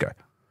cash. Let's go.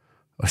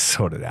 Let's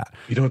sort it out.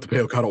 You don't have to pay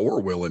Okada or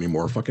Will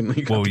anymore.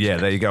 Fucking. Well, yeah,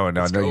 there you go. And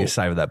I know you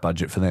save that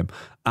budget for them.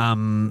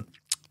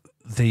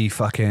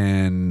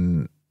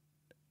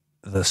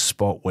 The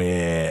spot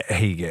where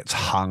he gets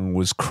hung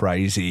was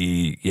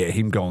crazy. Yeah,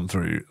 him going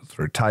through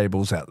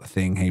tables out the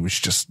thing. He was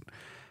just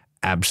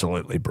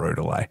absolutely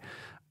brutal.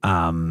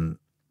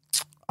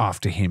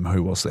 After him,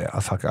 who was there?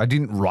 I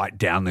didn't write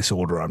down this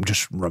order. I'm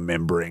just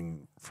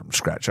remembering from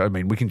scratch. I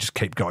mean, we can just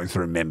keep going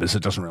through members.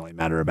 It doesn't really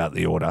matter about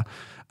the order.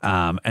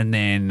 And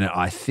then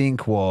I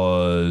think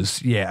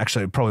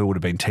actually it probably would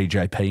have been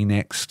TJP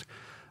next.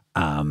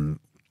 And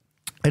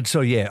so,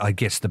 yeah, I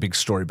guess the big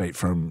story beat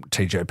from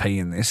TJP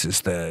in this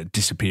is the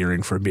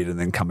disappearing for a bit and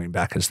then coming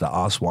back as the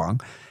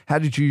Aswang. How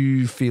did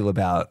you feel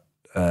about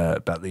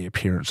the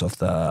appearance of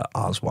the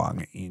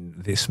Aswang in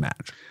this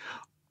match?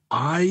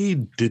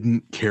 I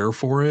didn't care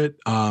for it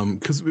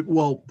because,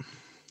 well,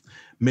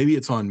 maybe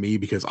it's on me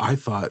because I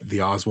thought the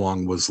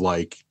Aswang was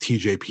like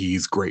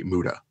TJP's Great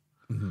Muta.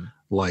 Mm-hmm.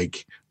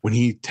 Like when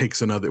he takes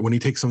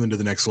something to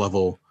the next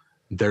level,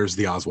 there's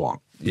the Aswang,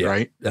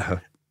 right? Uh-huh.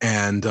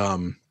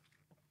 And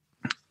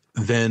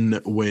then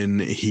when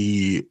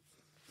he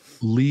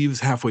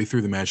leaves halfway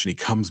through the match and he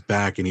comes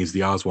back and he's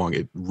the Aswang,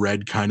 it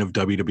read kind of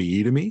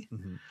WWE to me.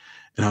 Mm-hmm.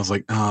 And I was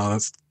like, oh,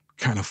 that's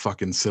kind of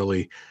fucking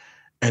silly.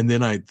 And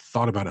then I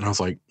thought about it and I was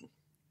like,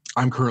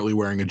 I'm currently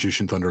wearing a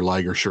Jushin Thunder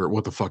Liger shirt.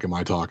 What the fuck am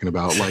I talking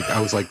about? Like,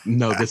 I was like,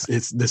 no, this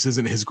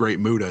isn't his Great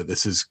Muta.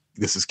 This is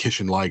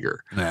Kishin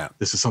Liger. Yeah.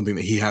 This is something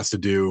that he has to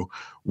do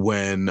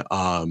when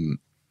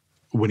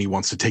he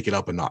wants to take it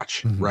up a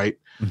notch, mm-hmm. right?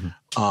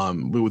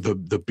 Mm-hmm.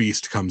 The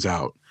beast comes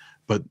out.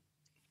 But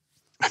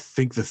I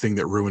think the thing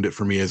that ruined it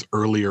for me is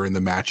earlier in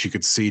the match, you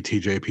could see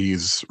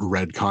TJP's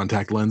red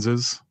contact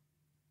lenses.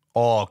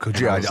 Oh, could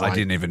you? I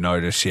didn't even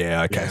notice.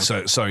 Yeah, okay.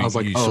 Yeah. So I was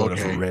like, you sort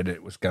of read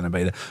it was going to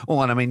be there.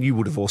 Well, and I mean, you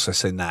would have also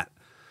seen that.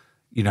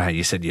 You know how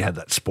you said you had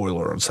that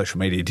spoiler on social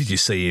media. Did you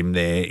see him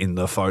there in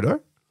the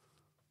photo?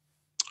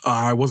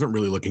 I wasn't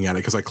really looking at it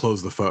because I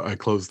closed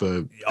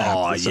the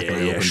app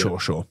the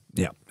sure.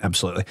 Yeah,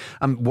 absolutely.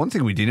 One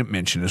thing we didn't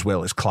mention as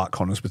well is Clark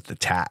Connors with the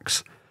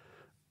tacks.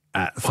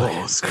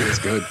 It's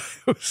good.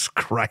 It was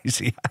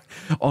crazy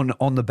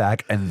on the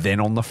back and then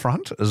on the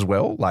front as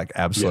well, like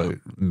absolute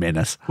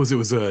menace. It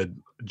was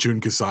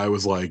Jun Kasai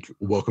was like,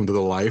 "Welcome to the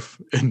life,"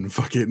 and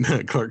fucking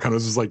Clark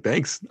Connors was like,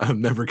 "Thanks,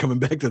 I'm never coming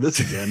back to this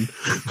again."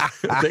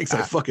 Thanks,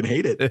 I fucking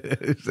hate it.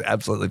 It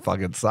absolutely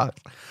fucking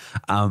sucks.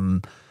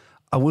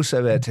 I will say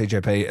about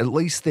TJP, at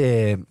least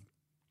they're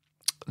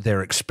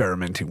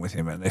experimenting with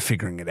him and they're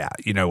figuring it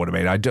out. You know what I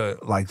mean? I do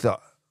like the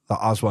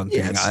Aswan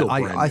thing.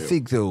 I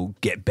think they'll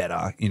get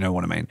better. You know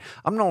what I mean?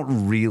 I'm not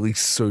really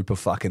super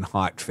fucking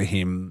hyped for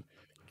him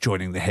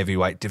joining the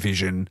heavyweight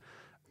division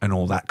and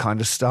all that kind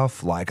of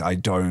stuff. Like, I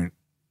don't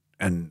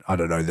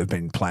know, they've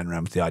been playing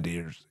around with the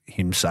idea of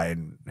him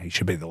saying he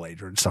should be the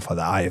leader and stuff like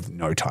that. I have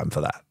no time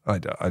for that.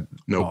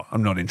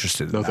 I'm not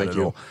interested in that thank at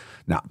you. all.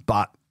 No,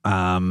 but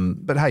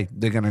hey,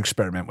 they're going to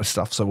experiment with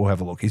stuff, so we'll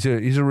have a look. He's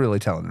a really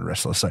talented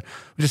wrestler, so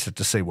we just have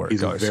to see where it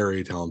goes. He's a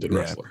very talented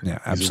wrestler. Yeah,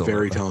 absolutely. He's a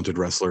very talented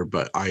wrestler,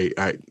 but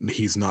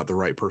he's not the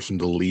right person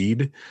to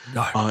lead.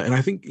 No. And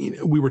I think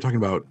we were talking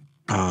about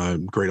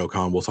Great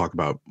O'Khan. We'll talk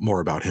about more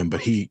about him,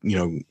 but he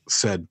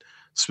said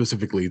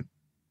specifically,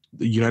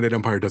 the United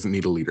Empire doesn't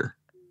need a leader.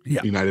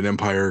 Yeah. United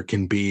Empire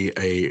can be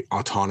a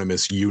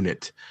autonomous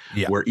unit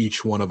where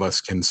each one of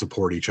us can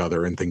support each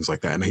other and things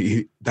like that.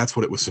 And that's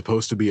what it was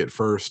supposed to be at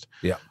first.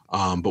 Yeah.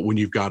 But when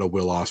you've got a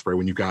Will Ospreay,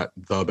 when you've got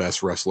the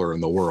best wrestler in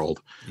the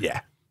world,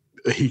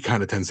 he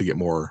kind of tends to get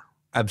more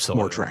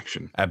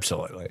traction.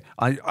 Absolutely.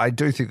 I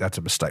do think that's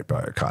a mistake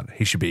by O'Khan.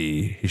 He should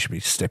be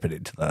stepping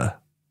into the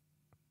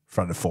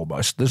front and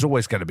foremost. There's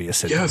always going to be a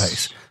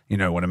centerpiece. You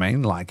know what I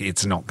mean? Like,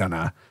 it's not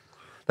gonna.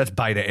 That's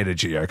beta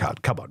energy, O'Khan.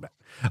 Come on, man.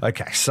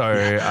 Okay, so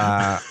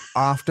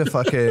after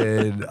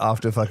fucking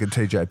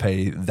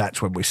TJP,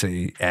 that's when we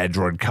see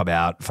Android come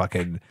out,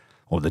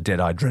 or the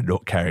Deadeye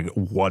Dreadnought carrying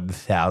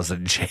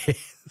 1,000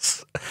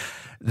 chairs.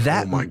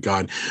 Oh my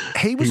God,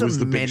 he was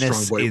a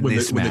menace in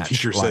this match. When the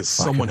teacher says,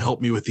 "Someone help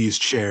me with these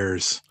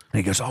chairs," and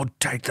he goes, "I'll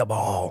take them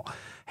all."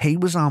 He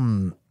was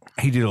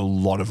he did a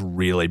lot of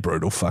really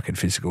brutal fucking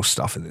physical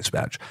stuff in this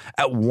match.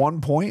 At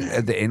one point,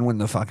 at the end, when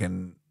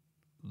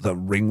the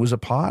ring was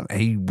apart,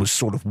 he was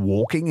sort of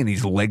walking and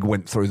his leg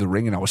went through the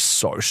ring, and I was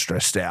so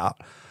stressed out.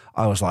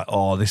 I was like,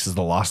 oh, this is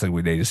the last thing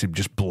we need, is him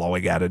just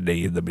blowing out a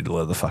knee in the middle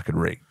of the fucking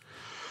ring.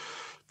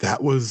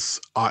 That was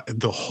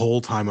the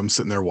whole time I'm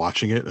sitting there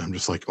watching it, and I'm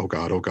just like, oh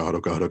God, oh God, oh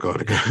God, oh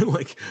God, oh God.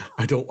 Like,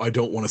 I don't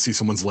want to see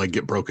someone's leg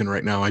get broken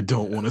right now. I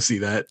don't want to see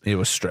that. It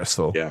was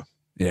stressful. Yeah.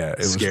 Yeah.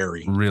 It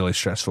scary. was really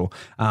stressful.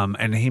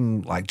 And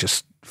him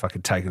just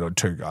fucking taking on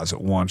two guys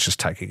at once, just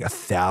taking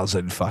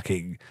 1,000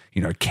 fucking,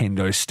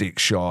 kendo stick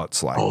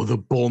shots. Like, the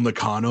Bull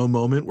Nakano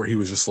moment where he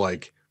was just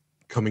like,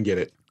 come and get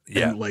it.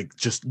 Yeah. And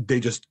they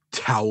just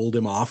toweled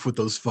him off with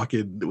those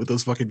fucking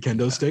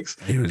kendo sticks.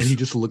 And he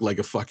just looked like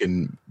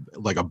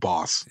a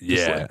boss.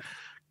 Yeah.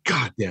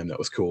 God damn, that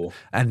was cool.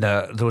 And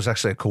there was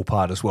actually a cool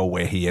part as well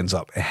where he ends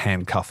up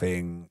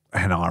handcuffing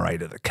Hanare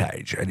to the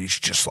cage, and he's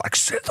just like,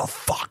 sit the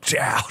fuck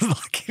down.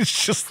 Like, he's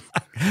just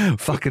like,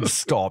 fucking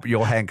stop.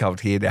 You're handcuffed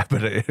here now.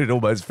 But it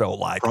almost felt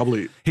like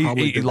probably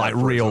he like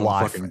real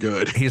life. Fucking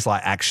good. He's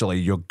like, actually,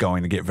 you're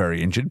going to get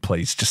very injured.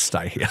 Please just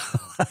stay here.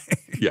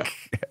 Yeah.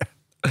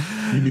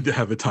 You need to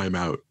have a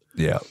timeout.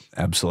 Yeah,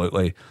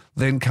 absolutely.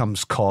 Then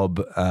comes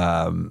Cobb.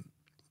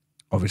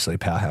 Obviously,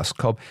 powerhouse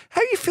Cobb.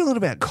 How are you feeling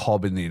about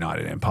Cobb in the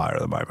United Empire at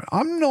the moment?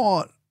 I don't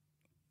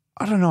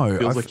know.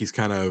 Feels like he's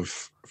kind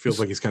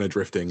of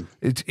drifting.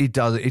 It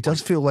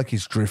does feel like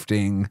he's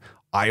drifting.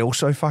 I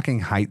also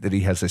fucking hate that he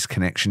has this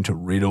connection to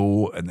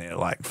Riddle, and they're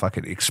like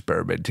fucking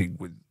experimenting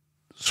with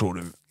sort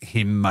of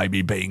him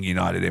maybe being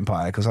United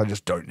Empire, because I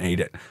just don't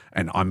need it,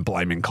 and I'm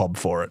blaming Cobb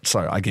for it.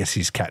 So I guess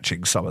he's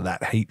catching some of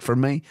that heat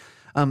from me.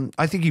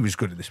 I think he was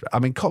good at this. I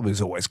mean, Cobb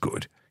is always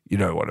good. You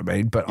know what I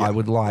mean? But yeah. I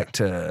would like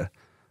to.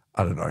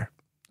 I don't know.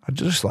 I'd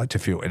just like to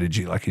feel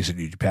energy like he's a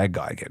New Japan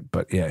guy again.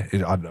 But yeah, I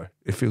don't know.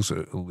 It feels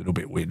a little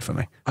bit weird for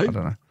me. I don't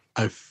know.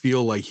 I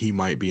feel like he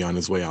might be on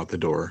his way out the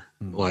door.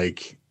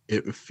 Like,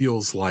 it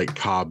feels like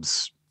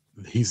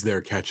he's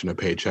there catching a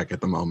paycheck at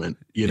the moment.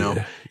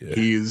 Yeah.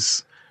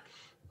 He's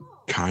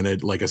kind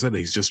of, like I said,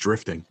 he's just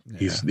drifting.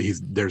 Yeah.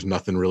 There's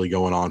nothing really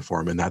going on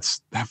for him. And that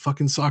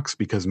fucking sucks,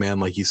 because,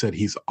 man, like you said,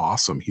 he's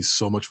awesome. He's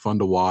so much fun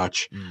to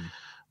watch.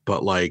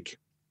 But like,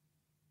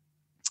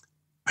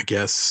 I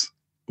guess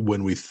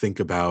when we think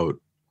about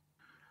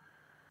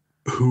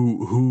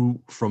who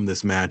from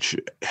this match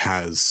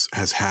has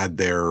had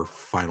their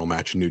final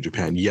match in New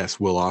Japan, yes,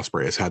 Will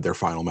Ospreay has had their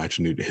final match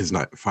in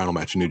final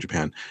match in New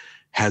Japan.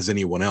 Has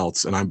anyone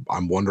else? And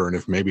I'm wondering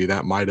if maybe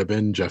that might have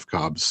been Jeff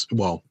Cobb's.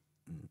 Well,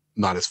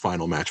 not his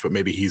final match, but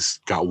maybe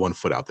he's got one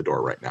foot out the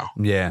door right now.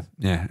 Yeah.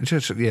 There's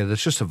just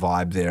a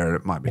vibe there, and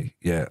it might be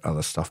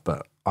other stuff,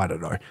 but I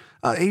don't know.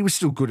 He was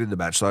still good in the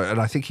match though, and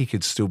I think he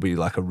could still be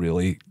like a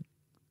really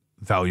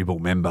valuable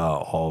member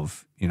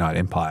of United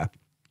Empire.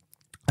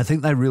 I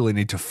think they really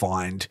need to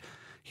find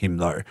him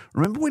though.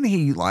 Remember when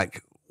he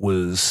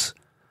was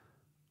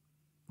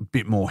a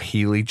bit more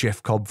Healy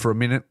Jeff Cobb for a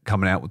minute,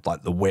 coming out with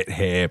like the wet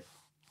hair,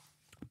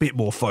 a bit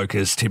more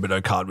focused. Him and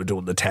Okada were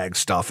doing the tag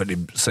stuff, and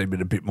him seeming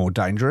a bit more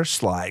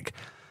dangerous. Like,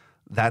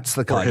 that's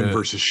the kind of him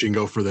versus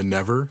Shingo for the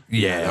Never.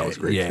 Yeah, that was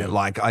great. Yeah,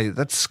 too.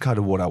 That's kind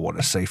of what I want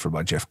to see from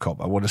my Jeff Cobb.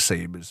 I want to see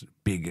him as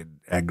big and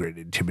angry and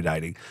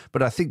intimidating.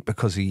 But I think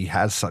because he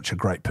has such a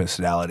great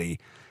personality,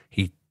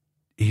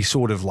 he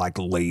sort of like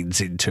leans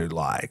into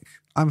like,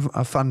 I'm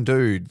a fun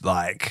dude,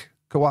 like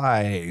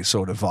kawaii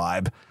sort of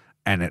vibe,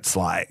 and it's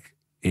like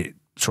it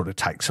sort of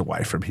takes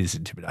away from his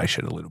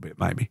intimidation a little bit,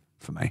 maybe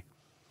for me.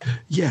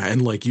 Yeah,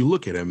 and like you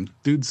look at him,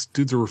 dude's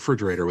a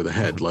refrigerator with a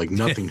head. Like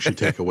nothing should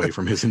take away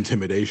from his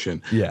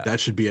intimidation. Yeah. That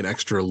should be an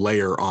extra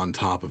layer on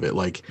top of it.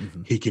 Like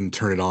he can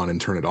turn it on and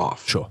turn it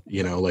off. Sure.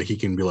 You know, like he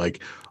can be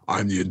like,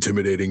 I'm the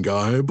intimidating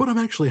guy, but I'm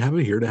actually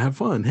here to have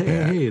fun.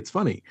 Hey, it's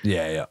funny.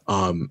 Yeah.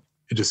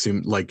 It just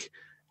seemed like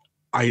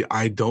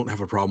I don't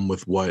have a problem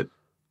with what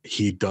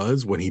he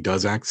does when he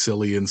does act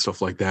silly and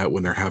stuff like that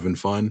when they're having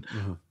fun.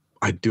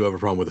 I do have a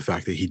problem with the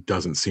fact that he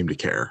doesn't seem to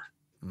care.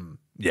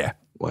 Yeah.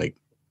 Like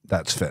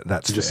that's fair.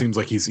 That's it just seems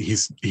like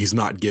he's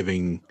not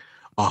giving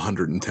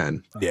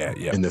 110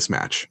 in this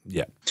match.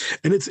 Yeah.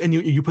 And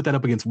you put that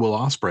up against Will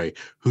Ospreay,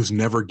 who's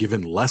never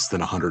given less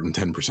than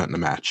 110% in a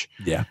match.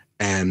 Yeah.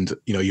 And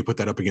you put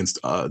that up against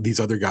these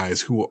other guys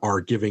who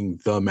are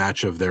giving the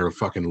match of their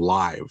fucking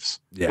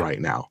lives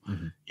right now.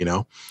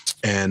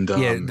 And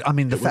I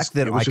mean the fact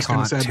that I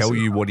can't tell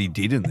you what he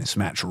did in this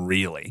match,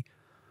 really,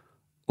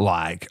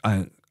 like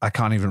I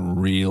can't even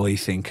really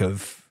think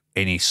of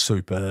any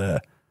super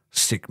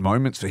sick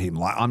moments for him.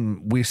 Like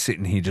we're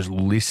sitting here just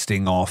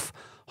listing off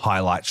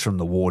highlights from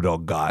the War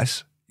Dog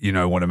guys. You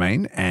know what I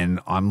mean? And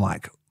I'm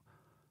like,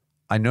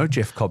 I know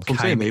Jeff Cobb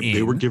came in.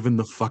 They were given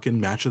the fucking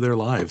match of their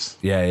lives.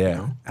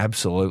 Yeah,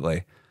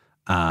 absolutely.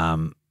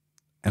 And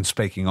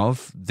speaking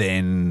of,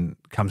 then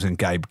comes in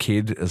Gabe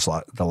Kidd as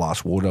like the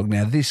last War Dog.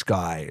 Now this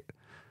guy,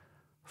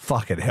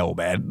 fucking hell,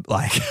 man.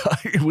 Like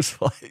it was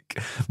like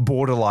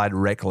borderline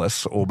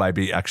reckless, or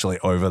maybe actually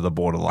over the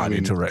borderline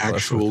into reckless.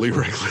 Actually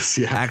reckless,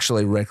 yeah.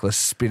 Actually reckless,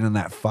 spinning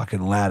that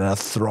fucking ladder,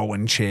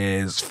 throwing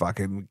chairs,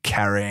 fucking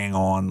carrying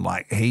on.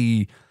 Like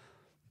he's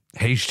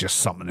just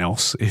something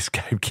else, is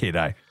Gabe Kidd,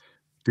 eh?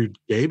 Dude,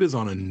 Gabe is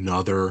on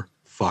another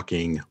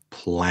fucking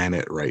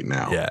planet right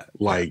now. Yeah.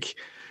 Like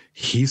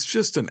he's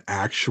just an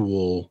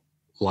actual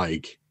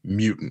like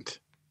mutant.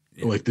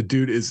 Yeah. Like the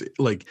dude is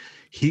like,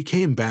 he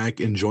came back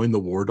and joined the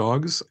War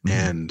Dogs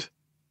and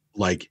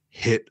like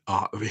hit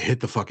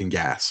the fucking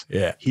gas.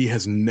 Yeah. He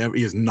has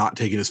not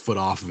taken his foot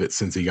off of it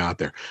since he got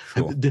there.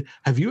 Sure.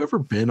 Have you ever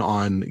been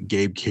on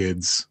Gabe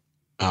Kidd's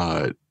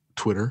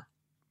Twitter?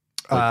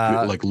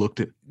 Like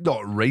looked at,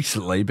 not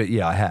recently, but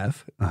yeah, I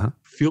have.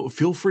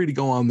 Feel free to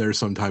go on there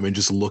sometime and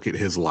just look at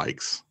his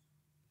likes.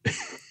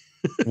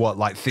 What,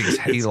 like things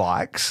he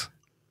likes?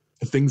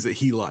 Things that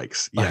he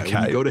likes. Yeah. Okay.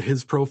 When you go to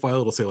his profile,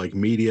 it'll say like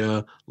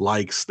media,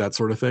 likes, that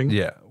sort of thing.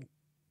 Yeah.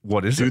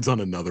 What is Dude's it?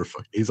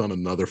 He's on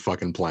another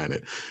fucking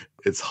planet.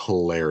 It's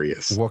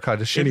hilarious. What kind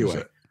of shit is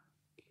it?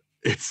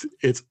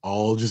 It's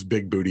all just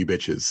big booty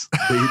bitches.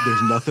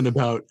 There's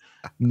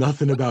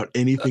nothing about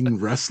anything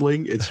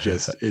wrestling. It's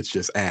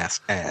just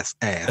ass.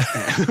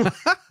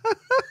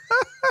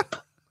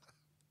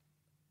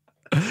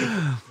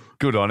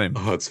 Good on him.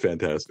 Oh, it's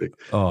fantastic.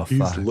 Oh,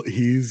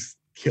 he's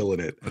killing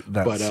it.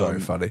 That's so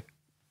funny.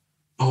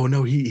 Oh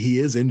no, he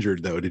is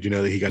injured though. Did you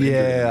know that he got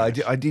injured?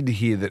 Yeah, I did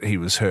hear that he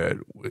was hurt,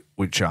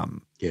 which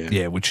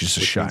which is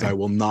a shame. I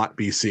will not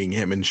be seeing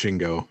him and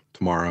Shingo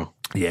tomorrow.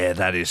 Yeah,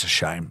 that is a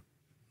shame.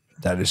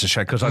 That is a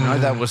shame, because I know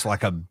that was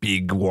like a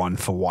big one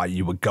for why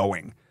you were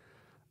going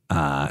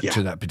to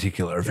that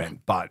particular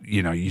event. But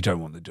you don't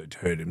want the dude to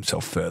hurt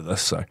himself further.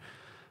 So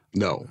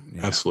no,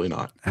 absolutely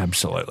not.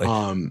 Absolutely.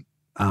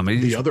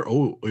 The other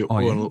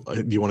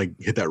do you want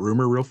to hit that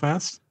rumor real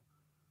fast?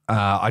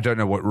 I don't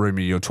know what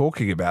rumor you're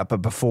talking about, but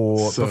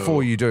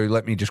before you do,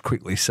 let me just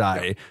quickly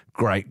say,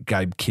 great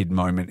Gabe Kidd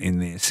moment in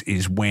this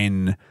is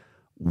when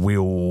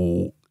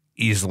Will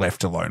is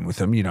left alone with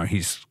him.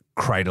 He's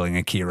cradling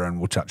Akira, and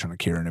we'll touch on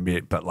Akira in a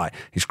bit, but like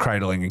he's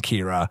cradling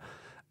Akira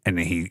and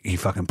he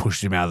fucking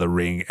pushed him out of the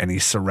ring and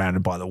he's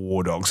surrounded by the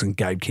War Dogs, and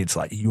Gabe Kidd's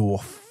like, you're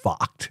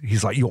fucked.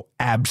 He's like, you're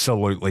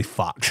absolutely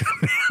fucked.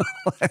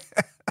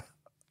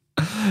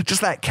 Just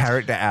that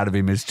character out of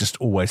him is just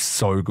always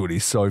so good.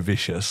 He's so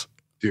vicious.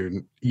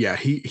 Dude, yeah,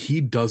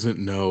 he doesn't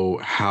know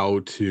how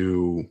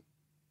to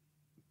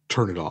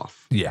turn it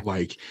off. Yeah.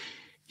 Like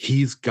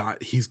he's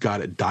got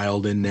it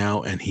dialed in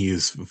now, and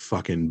he's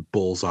fucking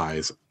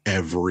bullseyes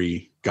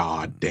every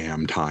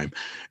goddamn time.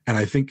 And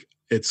I think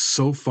it's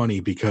so funny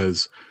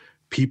because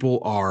people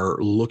are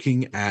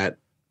looking at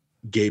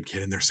Gabe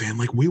Kidd and they're saying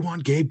like, we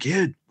want Gabe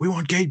Kidd. We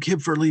want Gabe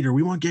Kidd for leader.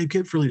 We want Gabe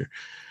Kidd for leader.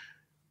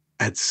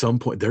 At some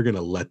point, they're going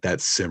to let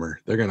that simmer.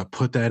 They're going to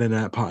put that in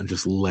that pot and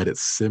just let it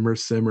simmer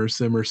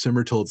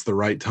till it's the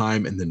right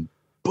time. And then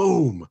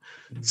boom,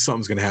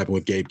 something's going to happen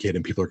with Gabe Kidd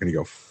and people are going to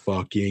go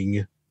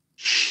fucking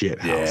shit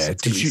house. Yeah,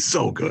 it's going to be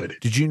so good.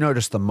 Did you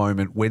notice the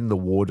moment when the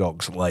War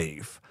Dogs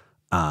leave?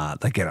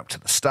 They get up to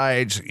the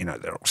stage,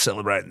 they're all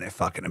celebrating, they're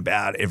fucking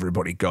about,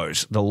 everybody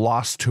goes. The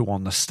last two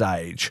on the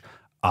stage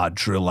are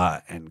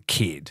Driller and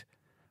Kidd.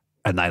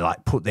 And they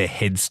like put their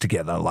heads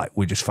together like,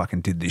 we just fucking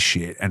did this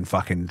shit, and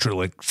fucking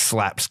Driller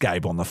slaps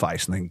Gabe on the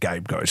face, and then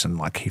Gabe goes and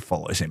like he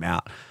follows him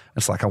out.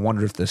 It's like, I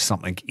wonder if there's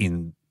something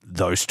in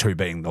those two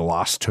being the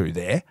last two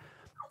there.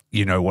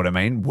 You know what I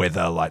mean?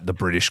 Whether like the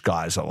British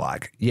guys are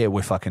like, yeah,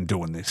 we're fucking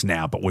doing this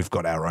now, but we've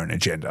got our own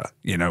agenda.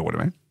 You know what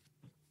I mean?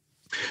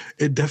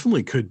 It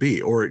definitely could be,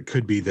 or it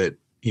could be that,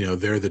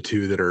 they're the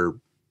two that are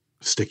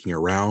sticking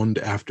around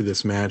after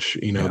this match.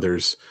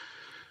 There's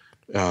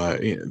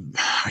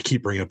I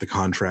keep bringing up the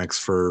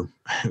contracts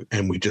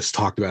and we just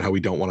talked about how we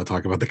don't want to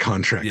talk about the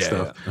contract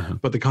stuff,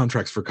 but the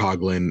contracts for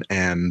Coughlin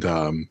and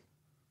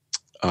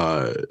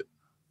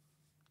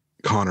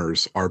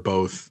Connors are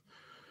both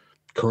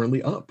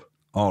currently up.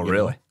 Oh,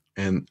 really?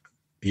 And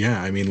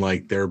yeah, I mean,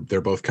 like they're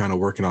both kind of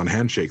working on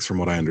handshakes from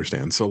what I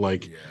understand. So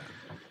like,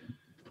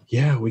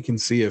 yeah, we can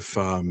see if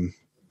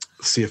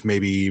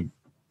maybe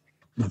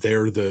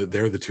they're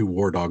the two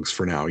war dogs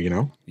for now,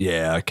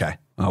 Yeah, okay.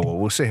 Oh, well,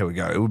 we'll see how we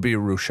go. It would be a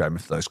real shame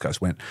if those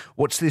guys went.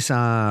 What's this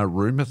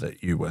rumor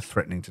that you were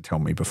threatening to tell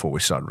me before we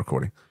started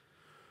recording?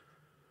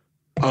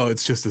 Oh,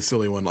 it's just a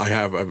silly one. I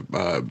have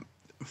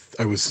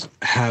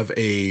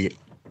a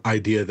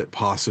idea that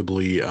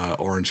possibly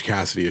Orange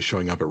Cassidy is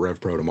showing up at Rev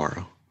Pro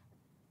tomorrow.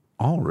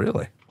 Oh,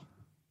 really?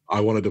 I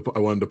wanted to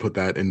put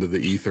that into the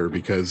ether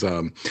because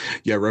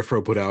Rev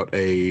Pro put out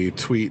a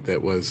tweet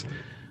that was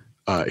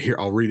here.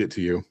 I'll read it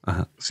to you.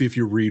 See if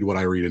you read what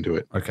I read into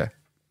it. Okay.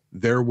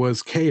 There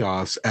was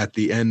chaos at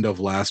the end of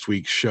last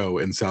week's show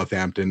in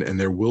Southampton, and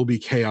there will be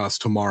chaos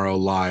tomorrow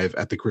live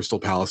at the Crystal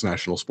Palace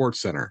National Sports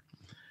Center.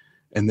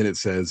 And then it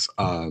says,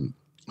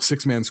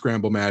 6-man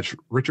scramble match,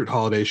 Richard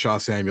Holiday, Shaw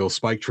Samuel,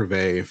 Spike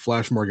Trevay,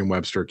 Flash Morgan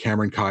Webster,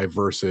 Cameron Kai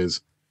versus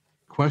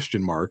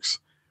question marks.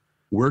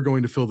 We're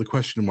going to fill the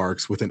question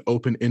marks with an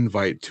open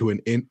invite to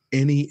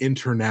any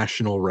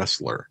international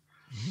wrestler.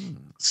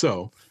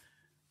 So,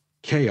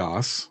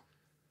 chaos,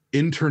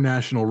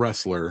 international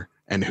wrestler,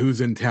 and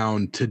who's in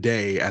town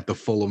today at the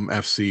Fulham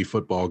FC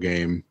football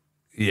game?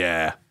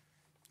 Yeah.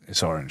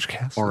 It's Orange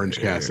Cassidy. Orange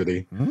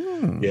Cassidy.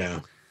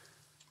 Yeah.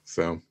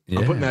 So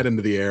I'm putting that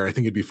into the air. I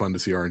think it'd be fun to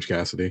see Orange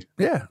Cassidy.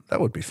 Yeah,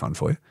 that would be fun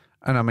for you.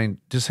 And I mean,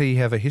 does he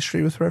have a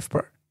history with Rev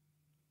Pro?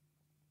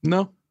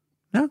 No.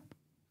 No?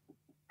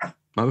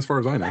 Not as far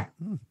as I know.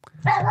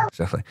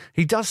 Exactly.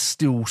 He does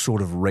still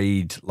sort of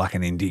read like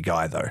an indie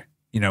guy, though.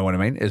 You know what I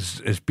mean?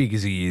 As big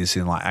as he is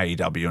in like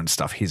AEW and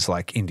stuff, his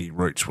like indie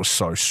roots were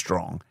so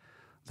strong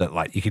that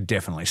like you could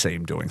definitely see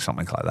him doing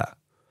something like that.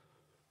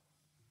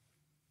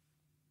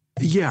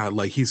 Yeah,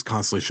 like he's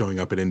constantly showing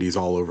up at indies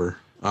all over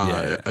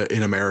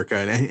in America,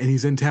 and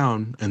he's in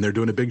town, and they're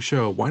doing a big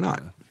show. Why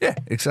not? Yeah,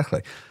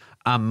 exactly.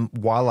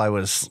 While I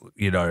was,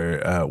 we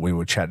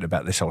were chatting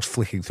about this, I was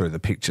flicking through the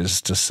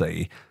pictures to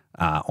see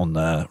on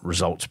the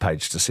results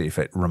page to see if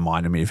it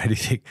reminded me of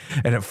anything.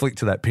 And it flicked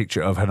to that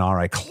picture of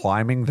Hanare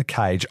climbing the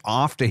cage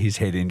after his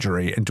head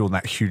injury and doing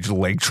that huge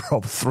leg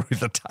drop through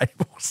the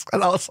tables.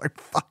 And I was like,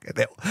 fucking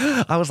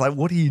hell. I was like,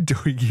 what are you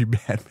doing, you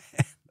madman?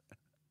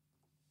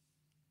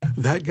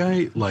 That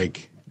guy,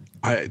 like,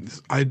 I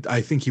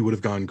think he would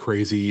have gone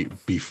crazy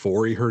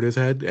before he hurt his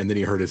head, and then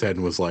he hurt his head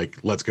and was like,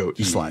 let's go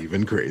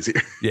even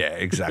crazier. Yeah,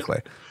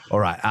 exactly. All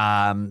right.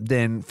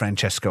 Then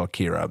Francesco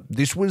Akira.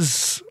 This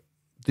was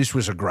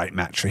a great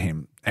match for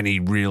him, and he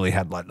really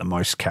had like the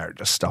most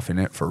character stuff in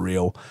it for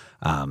real.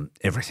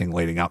 Everything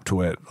leading up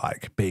to it,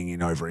 like being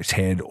in over his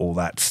head, all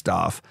that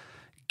stuff.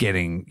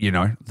 Getting,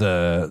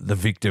 the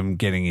victim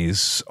getting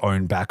his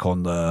own back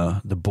on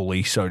the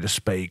bully, so to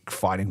speak,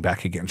 fighting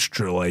back against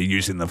Driller,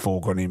 using the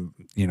fork on him,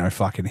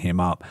 fucking him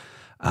up,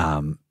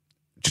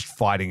 just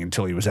fighting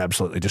until he was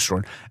absolutely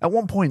destroyed. At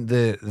one point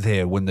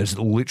there, when there's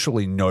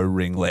literally no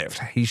ring left,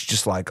 he's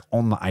just like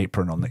on the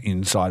apron on the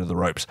inside of the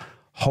ropes,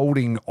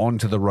 holding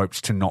onto the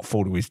ropes to not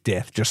fall to his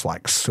death, just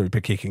like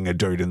super kicking a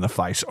dude in the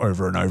face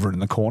over and over in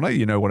the corner.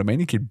 You know what I mean?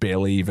 He could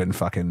barely even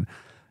fucking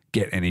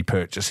get any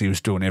purchase. He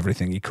was doing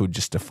everything he could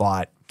just to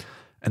fight,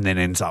 and then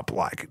ends up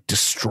like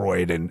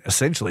destroyed and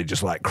essentially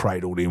just like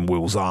cradled in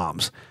Will's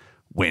arms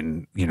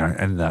when,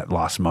 in that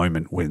last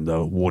moment when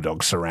the War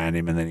Dogs surround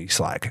him, and then he's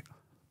like,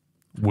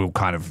 Will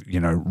kind of,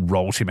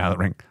 rolls him out of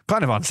the ring,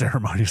 kind of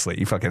unceremoniously.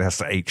 He fucking has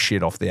to eat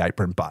shit off the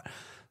apron,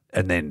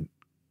 and then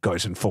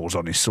goes and falls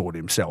on his sword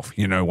himself.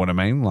 You know what I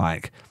mean?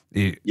 Like,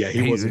 he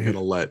wasn't going to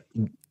let.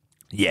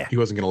 Yeah, he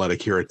wasn't going to let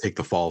Akira take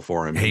the fall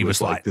for him. He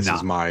was like, "This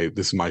is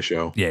my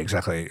show." Yeah,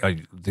 exactly.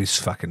 This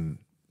fucking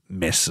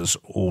mess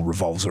all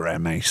revolves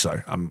around me,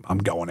 so I'm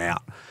going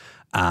out.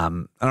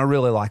 And I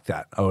really like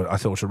that. I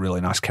thought it was a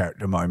really nice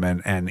character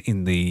moment. And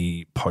in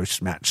the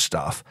post match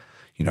stuff,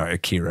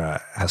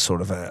 Akira has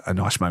sort of a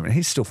nice moment.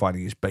 He's still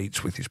fighting his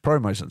beats with his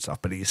promos and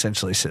stuff, but he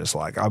essentially says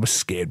like, "I was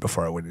scared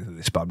before I went into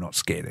this, but I'm not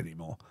scared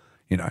anymore."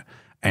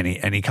 And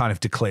he kind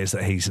of declares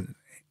that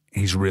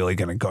he's really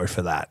going to go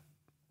for that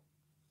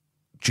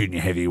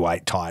junior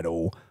heavyweight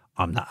title.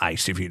 I'm the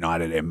ace of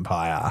United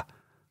Empire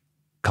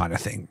kind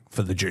of thing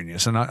for the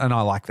juniors. And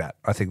I like that.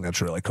 I think that's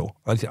really cool.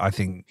 I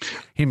think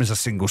him as a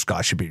singles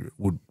guy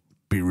would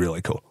be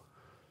really cool.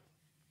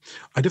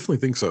 I definitely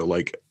think so.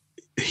 Like,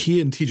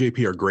 he and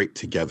TJP are great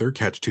together.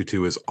 Catch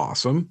 22 is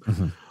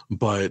awesome.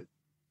 But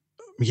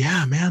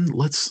yeah, man,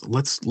 let's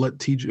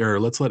let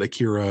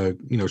Akira,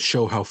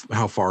 show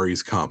how far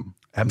he's come.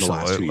 Absolutely.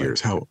 In the last 2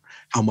 years,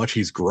 how much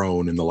he's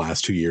grown in the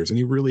last 2 years, and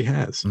he really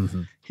has.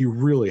 He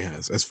really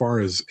has. As far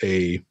as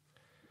a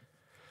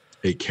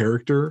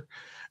character,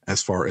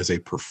 as far as a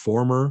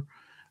performer,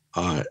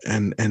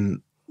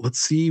 and let's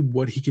see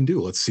what he can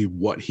do. Let's see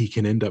what he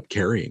can end up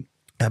carrying.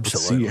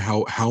 Absolutely. Let's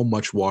see how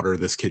much water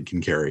this kid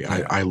can carry.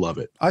 Yeah. I love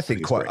it. I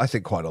think quite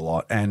a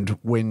lot. And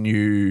when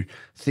you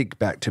think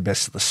back to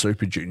Best of the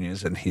Super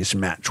Juniors and his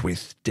match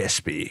with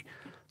Despy,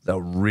 they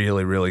were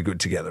really, really good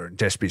together. And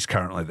Despy's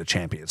currently the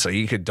champion. So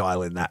you could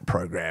dial in that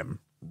program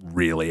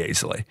really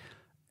easily.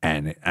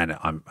 And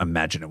I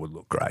imagine it would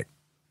look great.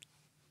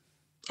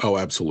 Oh,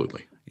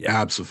 absolutely. Yeah.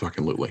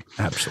 Absolutely.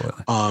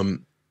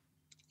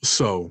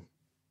 So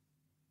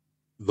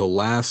the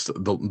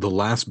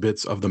last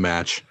bits of the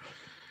match,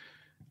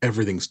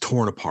 everything's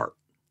torn apart.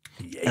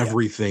 Yeah.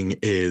 Everything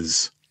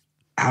is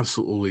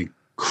absolutely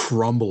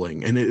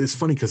crumbling. And it's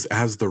funny because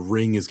as the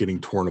ring is getting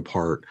torn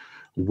apart,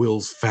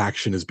 Will's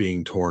faction is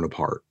being torn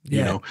apart. Yeah.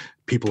 You know,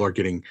 people are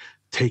getting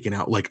taken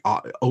out. Like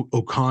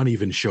Okan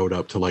even showed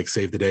up to like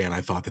save the day. And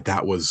I thought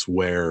that was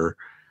where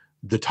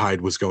the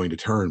tide was going to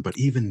turn. But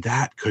even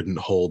that couldn't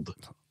hold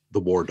the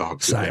War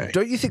Dogs today.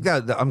 Don't you think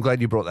that I'm glad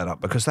you brought that up,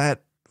 because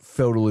that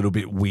felt a little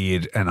bit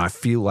weird, and I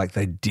feel like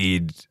they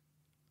did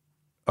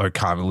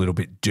Okan a little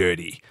bit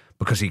dirty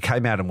because he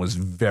came out and was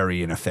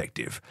very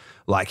ineffective.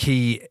 Like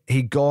he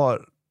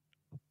got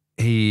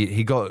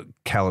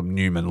Callum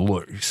Newman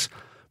loose,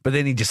 but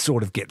then he just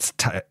sort of gets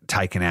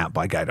taken out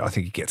by Gator. I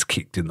think he gets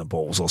kicked in the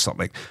balls or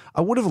something.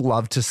 I would have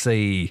loved to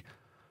see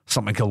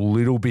something a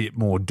little bit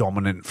more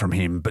dominant from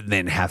him, but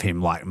then have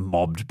him like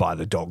mobbed by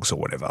the dogs or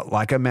whatever.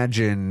 Like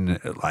imagine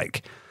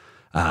like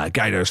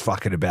Gato's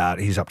fucking about,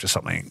 he's up to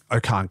something,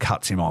 Okan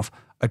cuts him off,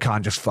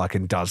 Okan just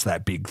fucking does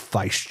that big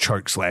face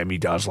choke slam he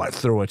does like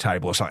through a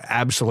table or something,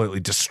 absolutely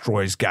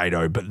destroys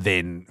Gato, but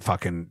then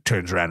fucking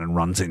turns around and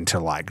runs into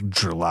like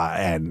Driller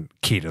and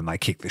Kid and they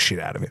kick the shit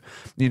out of him.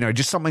 You know,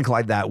 just something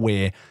like that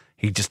where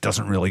he just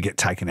doesn't really get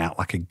taken out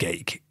like a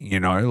geek, you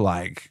know,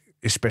 like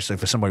especially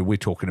for somebody we're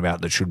talking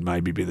about that should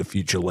maybe be the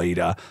future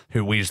leader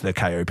who is the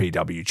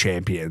KOPW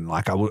champion.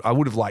 Like I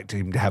would have liked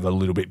him to have a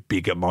little bit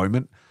bigger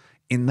moment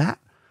in that.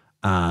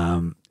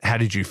 How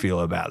did you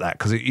feel about that?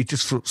 Because it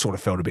just sort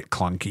of felt a bit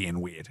clunky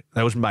and weird.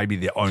 That was maybe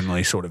the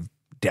only sort of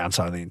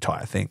downside of the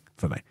entire thing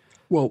for me.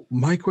 Well,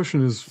 my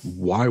question is,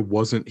 why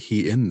wasn't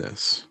he in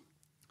this?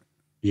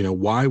 You know,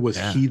 why was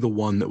he the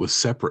one that was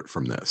separate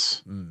from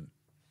this? Mm.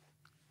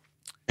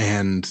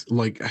 And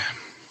like...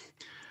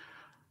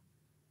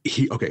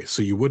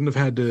 so you wouldn't have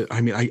had to. I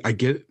mean, I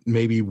get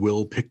maybe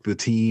Will pick the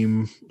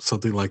team,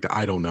 something like that.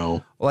 I don't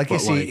know. Well, I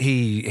guess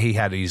he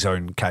had his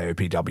own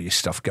KOPW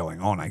stuff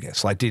going on, I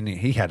guess. Like, didn't he?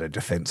 He had a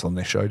defense on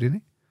this show, didn't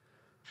he?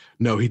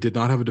 No, he did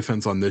not have a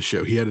defense on this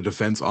show. He had a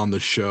defense on the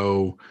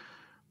show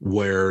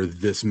where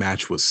this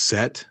match was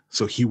set.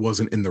 So he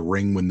wasn't in the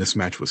ring when this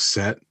match was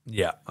set.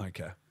 Yeah.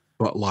 Okay.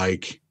 But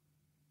like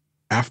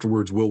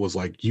afterwards, Will was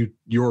like,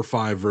 your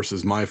 5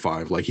 versus my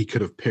 5. Like he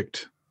could have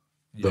picked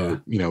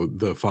the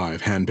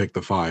 5, handpick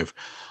the 5.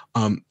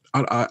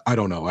 I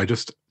don't know. I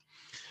just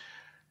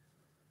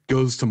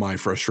goes to my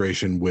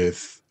frustration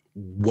with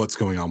what's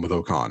going on with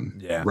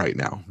Okan right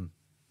now. Mm-hmm.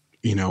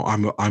 You know,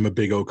 I'm a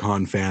big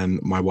Okan fan.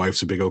 My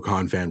wife's a big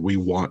Okan fan. We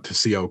want to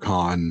see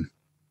Okan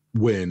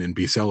win and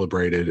be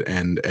celebrated.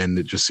 And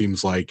it just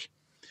seems like,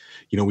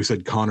 you know, we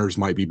said Connors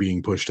might be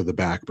being pushed to the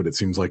back, but it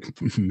seems like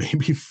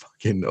maybe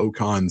fucking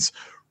Okan's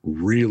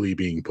really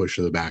being pushed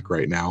to the back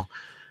right now.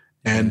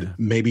 And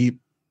maybe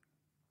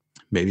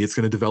it's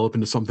going to develop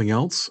into something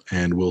else,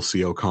 and we'll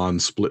see Okan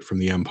split from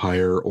the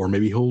Empire, or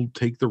maybe he'll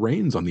take the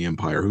reins on the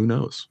Empire. Who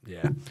knows?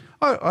 Yeah.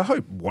 I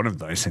hope one of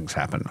those things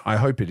happen. I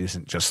hope it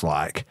isn't just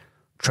like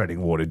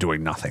treading water,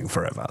 doing nothing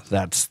forever.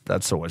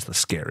 That's always the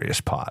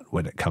scariest part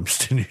when it comes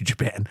to New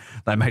Japan.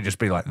 They may just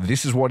be like,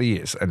 this is what he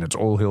is, and it's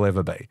all he'll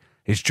ever be.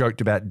 He's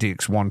joked about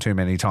dicks one too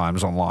many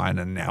times online,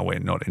 and now we're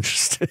not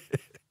interested.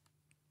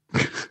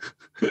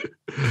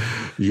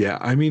 Yeah,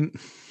 I mean...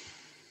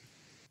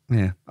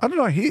 Yeah, I don't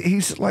know.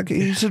 He's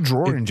a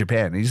draw in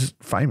Japan. He's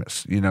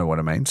famous. You know what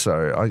I mean?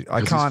 So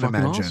I can't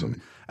imagine.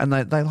 Awesome. And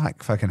they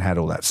like fucking had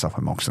all that stuff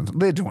at Moxon.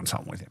 They're doing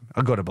something with him.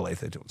 I got to believe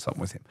they're doing something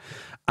with him.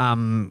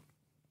 And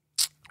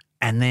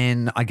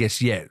then I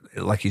guess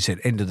like you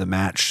said, end of the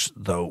match,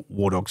 the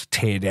War Dogs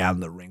tear down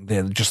the ring.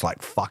 They're just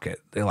like fuck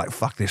it. They're like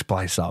fuck this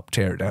place up,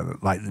 tear it down.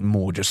 Like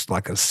more just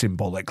like a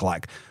symbolic,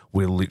 like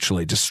we're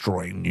literally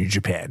destroying New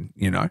Japan.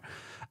 You know.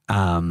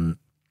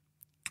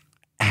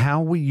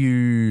 How were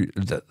you,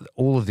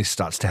 all of this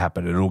starts to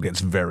happen and it all gets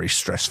very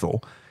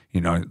stressful,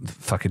 you know,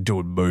 fucking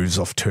doing moves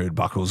off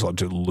turnbuckles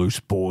onto loose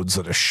boards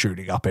that are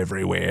shooting up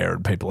everywhere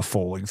and people are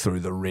falling through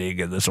the ring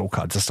and there's all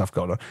kinds of stuff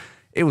going on.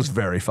 It was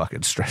very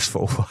fucking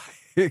stressful.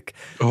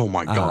 Oh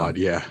my God,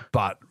 yeah.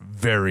 But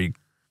very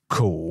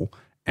cool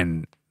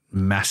and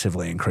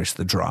massively increased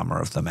the drama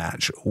of the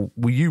match.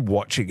 Were you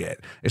watching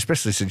it,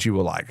 especially since you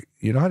were like,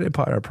 United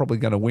Empire are probably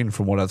going to win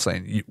from what I've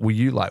seen? Were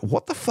you like,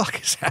 what the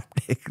fuck is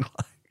happening?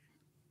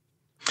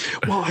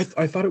 Well,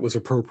 I thought it was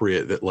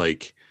appropriate that,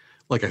 like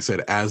I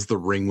said, as the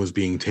ring was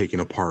being taken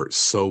apart,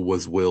 so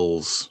was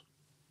Will's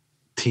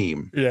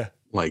team. Yeah.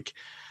 Like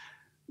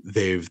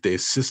they've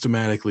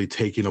systematically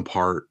taken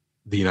apart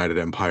the United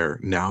Empire.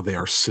 Now they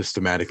are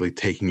systematically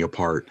taking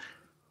apart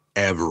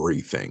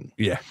everything.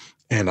 Yeah.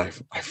 And I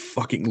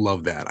fucking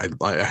love that.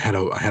 I had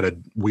a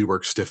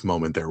WeWork stiff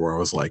moment there where I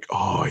was like,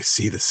 oh, I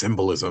see the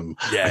symbolism.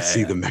 I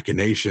see the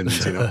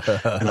machinations, you know,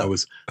 and I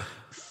was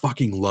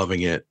fucking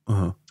loving it.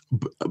 Uh-huh.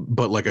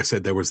 But like I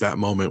said, there was that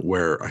moment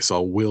where I saw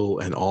Will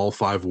and all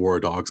 5 war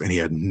dogs, and he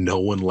had no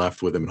one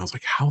left with him. And I was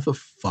like, how the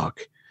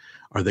fuck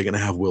are they going to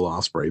have Will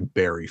Ospreay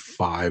bury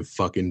 5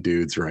 fucking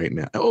dudes right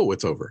now? Oh,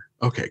 it's over.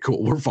 Okay,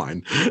 cool. We're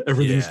fine.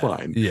 Everything's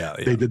fine. Yeah.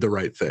 They did the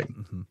right thing.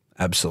 Mm-hmm.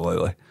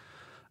 Absolutely.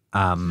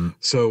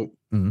 So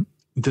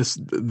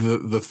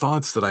the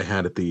thoughts that I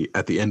had at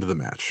the end of the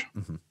match,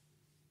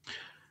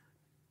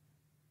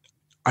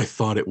 I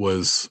thought it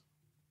was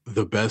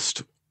the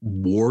best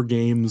War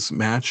Games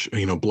match.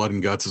 You know, Blood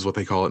and Guts is what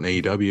they call it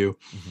in AEW.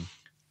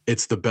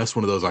 It's the best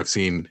one of those I've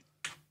seen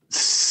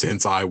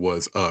since I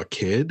was a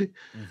kid.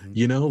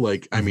 You know,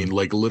 like I mean,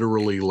 like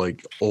literally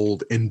like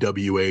old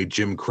NWA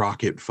Jim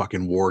Crockett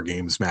fucking War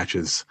Games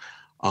matches.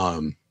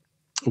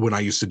 When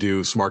I used to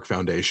do Smark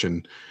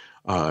Foundation,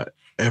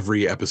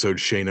 every episode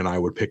Shane and I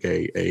would pick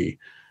a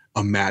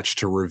match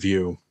to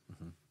review.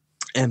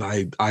 And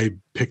I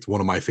picked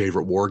one of my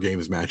favorite War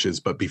Games matches,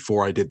 but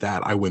before I did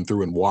that, I went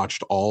through and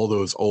watched all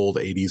those old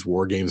 80s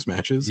War Games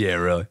matches. Yeah,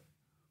 really.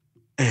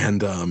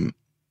 And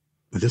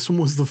this one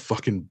was the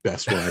fucking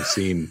best one I've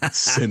seen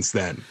since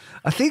then.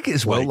 I think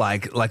as well,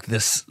 like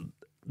this,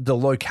 the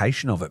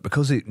location of it,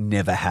 because it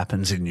never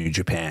happens in New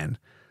Japan,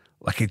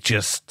 like it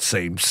just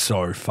seems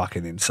so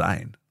fucking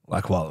insane,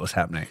 like while it was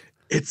happening.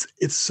 It's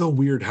so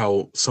weird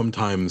how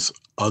sometimes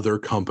other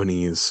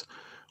companies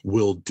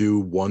will do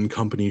one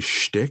company's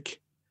shtick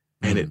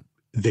and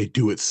they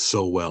do it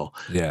so well.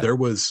 Yeah. There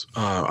was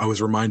I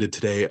was reminded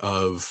today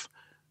of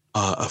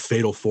a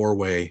fatal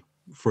 4-way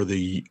for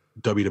the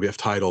WWF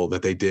title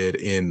that they did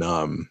in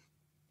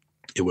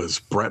it was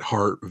Bret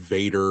Hart,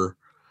 Vader,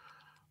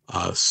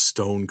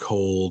 Stone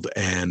Cold,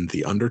 and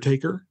The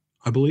Undertaker,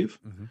 I believe.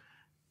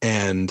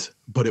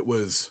 But it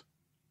was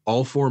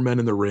all 4 men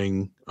in the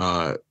ring,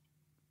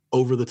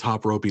 over the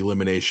top rope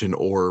elimination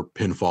or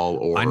pinfall.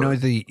 Or I know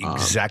the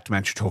exact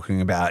match you're talking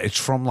about. It's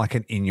from like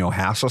an In Your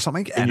House or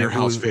something. In Your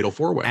House fatal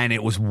 4-way. And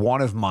it was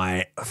one of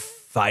my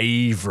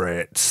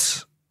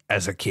favorites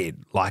as a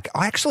kid. Like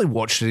I actually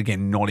watched it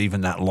again not even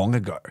that long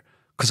ago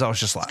because I was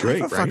just like,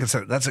 great, right?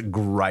 That's a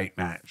great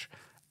match.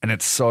 And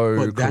it's so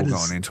cool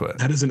going into it.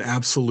 That is an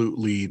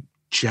absolutely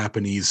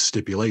Japanese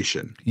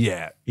stipulation.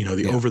 Yeah. You know,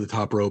 the over the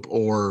top rope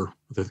or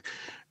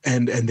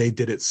and they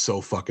did it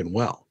so fucking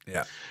well.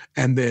 Yeah.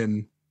 And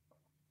then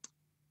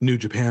New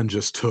Japan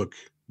just took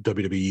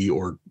WWE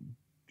or,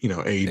 you know,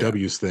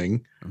 AEW's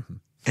thing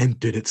and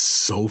did it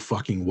so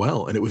fucking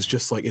well. And it was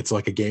just like, it's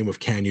like a game of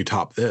can you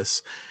top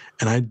this?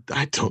 And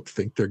I don't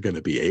think they're going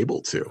to be able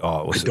to.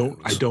 Oh, awesome.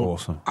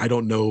 I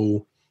don't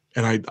know.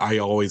 And I'm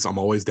always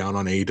down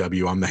on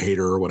AEW. I'm the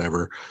hater or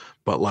whatever,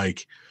 but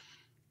like,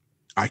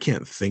 I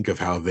can't think of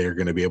how they're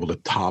going to be able to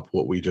top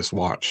what we just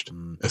watched,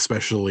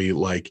 especially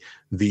like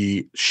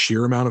the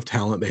sheer amount of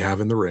talent they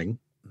have in the ring.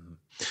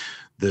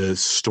 The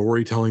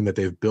storytelling that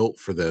they've built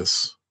for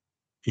this,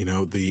 you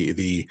know,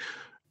 the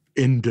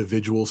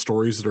individual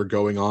stories that are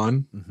going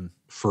on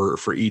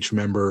for each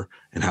member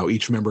and how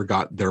each member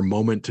got their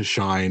moment to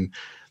shine,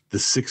 the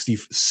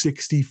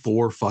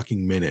 64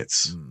 fucking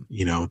minutes,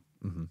 you know,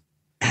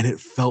 and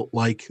it felt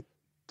like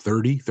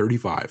 30,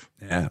 35.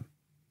 Yeah.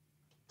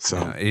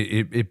 So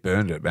it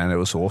burned it, man. It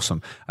was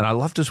awesome. And I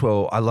loved as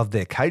well, I loved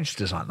their cage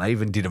design. They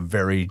even did a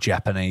very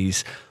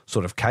Japanese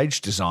sort of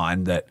cage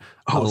design that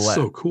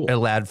so cool.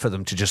 Allowed for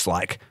them to just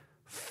like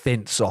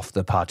fence off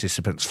the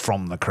participants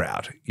from the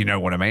crowd. You know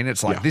what I mean?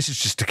 It's like, this is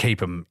just to keep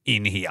them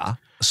in here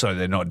so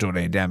they're not doing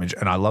any damage.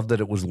 And I love that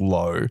it was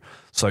low.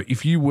 So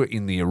if you were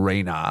in the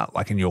arena,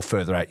 like and you're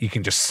further out, you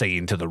can just see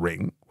into the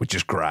ring, which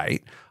is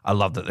great. I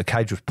love that the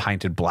cage was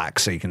painted black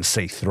so you can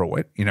see through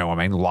it. You know what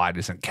I mean? Light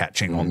isn't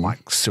catching on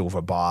like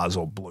silver bars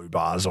or blue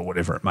bars or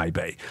whatever it may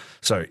be.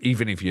 So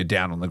even if you're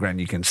down on the ground,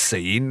 you can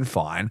see in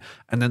fine.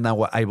 And then they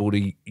were able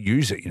to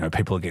use it. You know,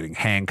 people are getting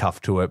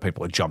handcuffed to it.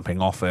 People are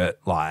jumping off it.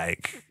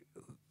 Like,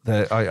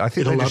 I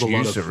think they just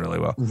used it really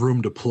well.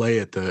 Room to play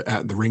at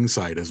the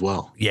ringside as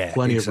well. Yeah,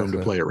 plenty of room to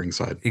play at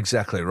ringside.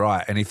 Exactly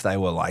right. And if they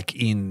were like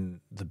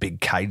in the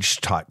big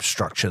cage type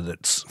structure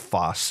that's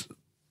fast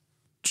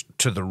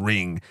to the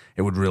ring,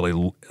 it would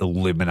really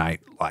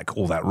eliminate like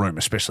all that room,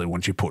 especially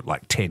once you put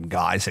like 10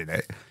 guys in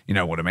it. You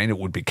know what I mean? It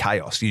would be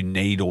chaos. You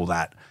need all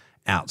that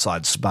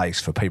outside space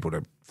for people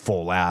to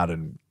fall out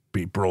and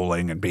be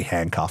brawling and be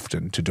handcuffed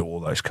and to do all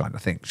those kind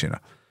of things. You know.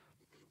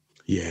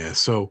 Yeah.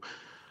 So.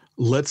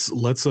 Let's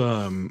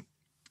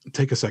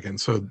take a second.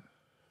 So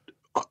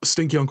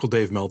Stinky Uncle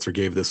Dave Meltzer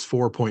gave this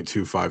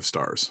 4.25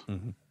 stars.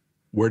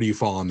 Where do you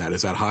fall on that?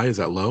 Is that high? Is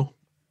that low?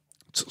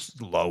 It's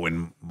low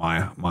in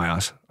my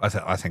eyes.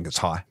 I think it's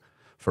high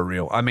for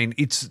real. I mean,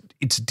 it's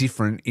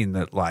different in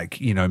that, like,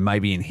 you know,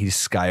 maybe in his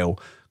scale,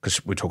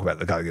 because we talk about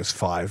the guy who gets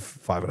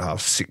 5.5,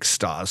 6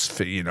 stars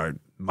for, you know,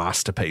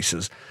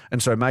 masterpieces.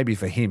 And so maybe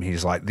for him,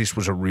 he's like, this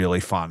was a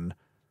really fun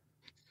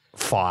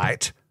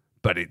fight,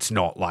 but it's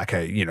not like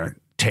a, you know,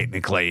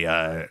 technically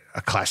a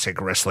classic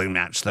wrestling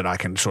match that I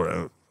can sort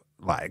of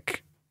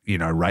like,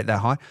 rate that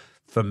high.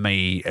 For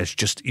me, as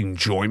just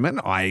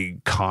enjoyment, I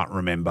can't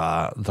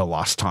remember the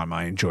last time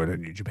I enjoyed a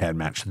New Japan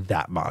match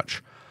that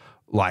much.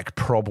 Like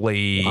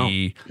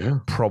probably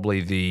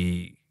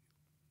the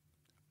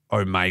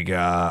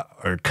Omega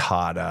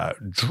Okada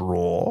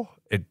draw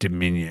at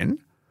Dominion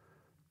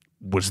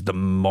was the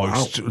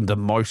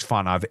most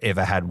fun I've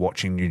ever had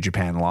watching New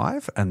Japan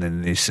live, and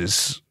then this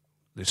is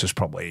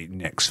probably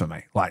next for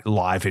me. Like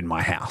live in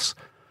my house,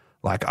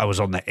 like I was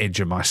on the edge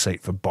of my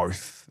seat for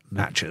both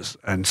matches,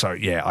 and so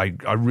I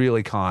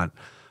really can't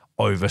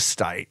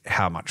overstate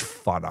how much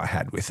fun I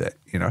had with it.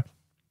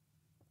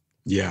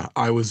 Yeah,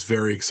 I was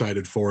very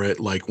excited for it.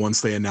 Like once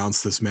they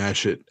announced this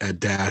match at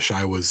Dash,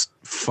 I was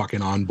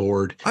fucking on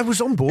board. I was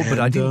on board, but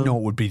I didn't know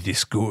it would be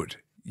this good.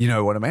 You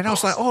know what I mean? I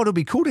was like, oh, it'll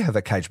be cool to have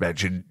a cage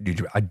match in New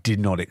Japan. I did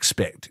not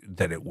expect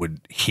that it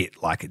would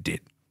hit like it did.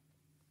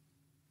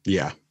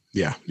 Yeah,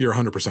 you're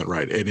 100%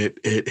 right. And it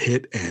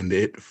hit and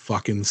it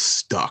fucking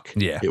stuck.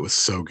 Yeah. It was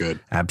so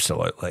good.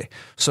 Absolutely.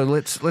 So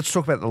let's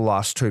talk about the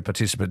last two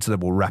participants, and then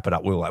we'll wrap it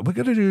up. We're going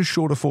to do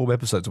shorter form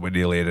episodes, and we're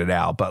nearly at an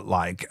hour, but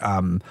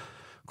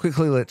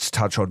quickly, let's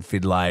touch on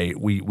Finlay.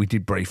 We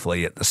did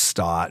briefly at the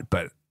start,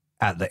 but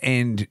at the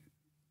end,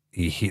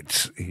 he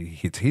hits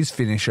his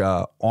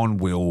finisher on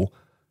Will,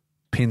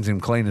 pins him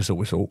clean as a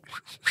whistle.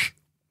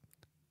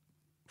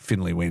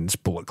 Finlay wins.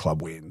 Bullet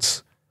Club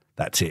wins.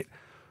 That's it.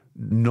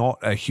 Not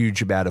a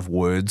huge amount of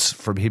words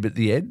from him at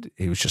the end.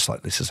 He was just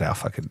like, "This is our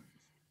fucking,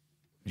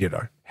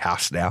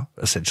 house now,"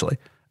 essentially,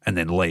 and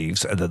then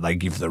leaves. And then they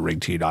give the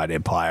ring to United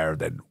Empire, and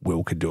then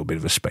Will can do a bit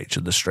of a speech,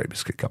 and the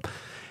streamers can come.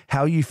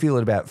 How are you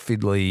feeling about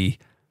Finlay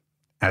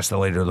as the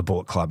leader of the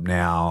Bullet Club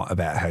now,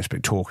 about how he's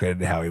been talking,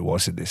 how he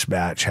was in this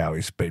match, how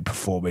he's been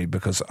performing?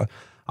 Because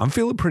I'm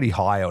feeling pretty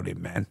high on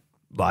him, man.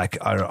 Like,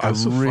 I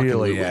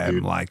really am.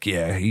 Dude. Like,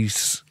 yeah,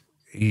 he's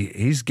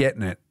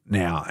getting it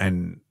now,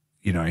 and,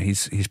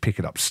 he's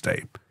picking up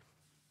steam.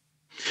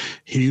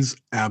 He's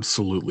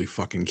absolutely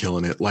fucking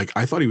killing it. Like,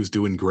 I thought he was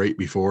doing great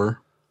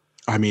before.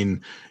 I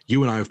mean,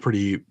 you and I have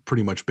pretty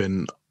much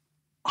been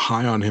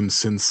high on him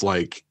since,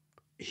 like,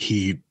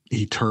 he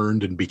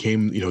turned and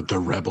became, the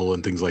rebel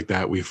and things like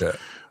that.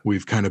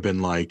 We've kind of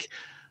been like,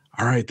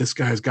 all right, this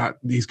guy's got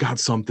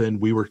something.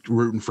 We were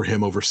rooting for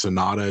him over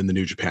Sonata in the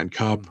New Japan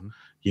Cup,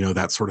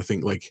 that sort of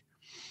thing. Like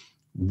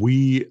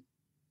we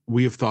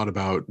have thought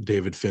about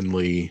David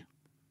Finlay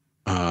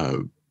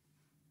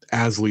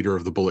as leader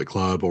of the Bullet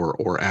Club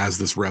or as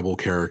this rebel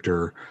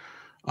character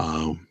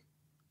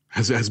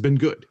has been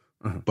good.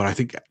 But I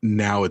think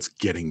now it's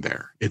getting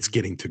there. It's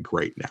getting to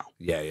great now.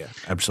 Yeah,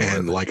 absolutely.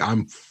 And like,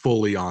 I'm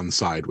fully on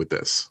side with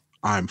this.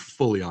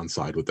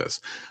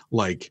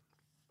 Like,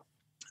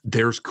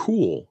 there's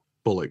Cool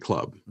Bullet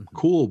Club.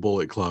 Cool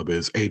Bullet Club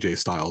is AJ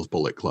Styles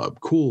Bullet Club.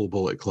 Cool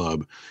Bullet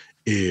Club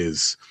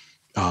is,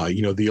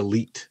 the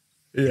elite.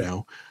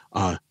 Yeah.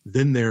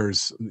 Then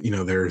there's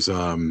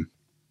the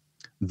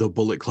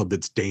Bullet Club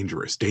that's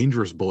dangerous.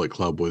 Dangerous Bullet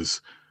Club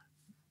was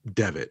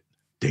Devitt.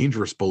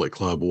 Dangerous Bullet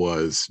Club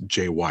was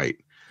Jay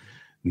White.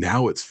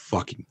 Now it's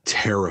fucking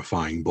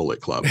terrifying Bullet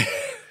Club.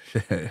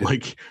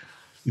 Like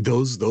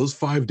those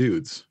 5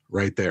 dudes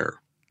right there.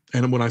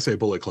 And when I say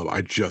Bullet Club,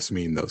 I just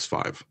mean those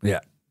 5. Yeah.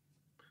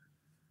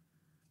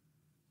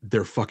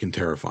 They're fucking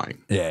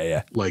terrifying.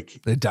 Yeah. Like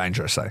they're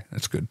dangerous, eh?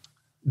 That's good.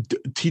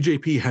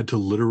 TJP had to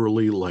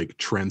literally like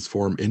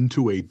transform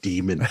into a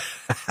demon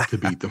to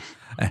beat them.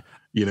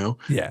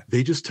 Yeah.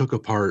 They just took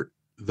apart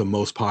the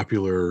most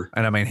popular,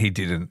 and I mean, he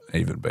didn't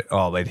even beat.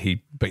 Oh,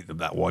 he beat them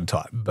that one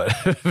time, but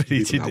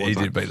he did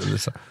beat them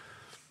this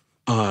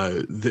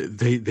time.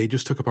 They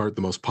just took apart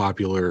the most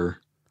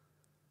popular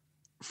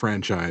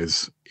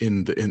franchise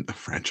in the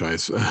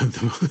franchise.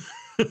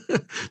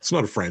 It's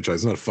not a franchise.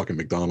 It's not a fucking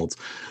McDonald's.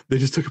 They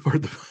just took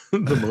apart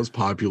the most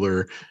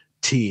popular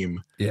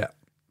team. Yeah.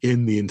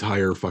 In the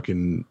entire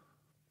fucking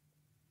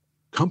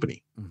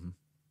company.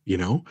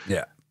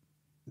 Yeah.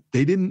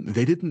 They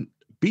didn't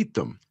beat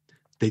them.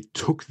 They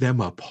took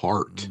them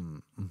apart.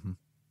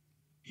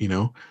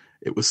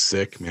 It was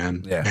sick,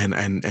 man. Yeah.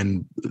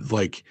 And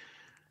like,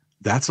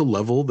 that's a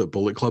level that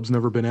Bullet Club's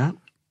never been at.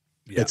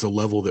 Yeah. It's a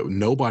level that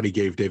nobody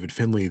gave David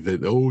Finlay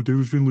that,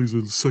 David Finlay's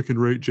a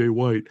second-rate Jay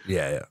White.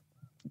 Yeah.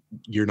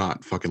 You're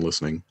not fucking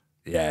listening.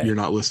 Yeah. You're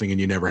not listening, and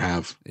you never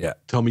have. Yeah.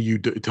 Tell me you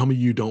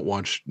don't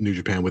watch New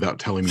Japan without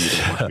telling me you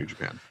don't watch New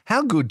Japan.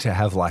 How good to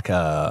have like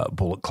a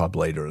Bullet Club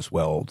leader as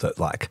well that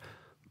like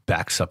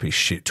backs up his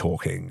shit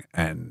talking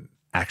and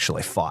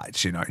actually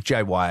fights.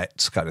 Jay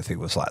White's kind of thing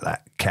was like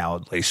that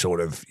cowardly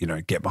sort of,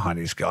 get behind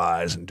his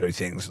guys and do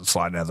things and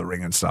slide out of the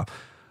ring and stuff.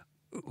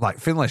 Like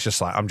Finlay's just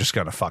like, I'm just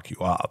going to fuck you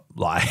up.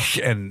 Like,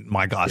 and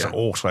my guys are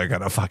also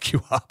going to fuck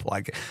you up.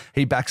 Like,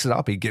 he backs it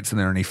up. He gets in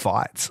there and he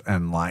fights,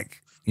 and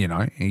like,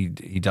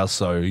 he does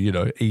so,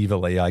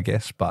 evilly, I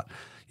guess. But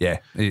yeah,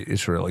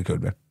 it's really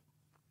good, man.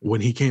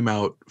 When he came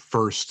out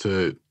first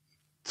to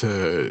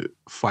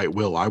fight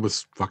Will, I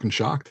was fucking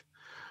shocked.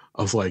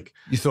 I was like,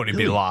 you thought he'd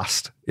be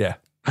last. Yeah.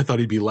 I thought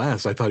he'd be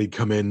last. I thought he'd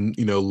come in,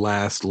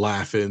 last,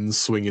 laughing,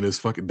 swinging his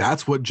fucking.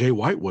 That's what Jay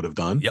White would have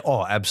done. Yeah,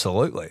 oh,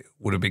 absolutely.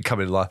 Would have been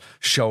coming like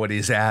showing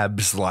his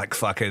abs, like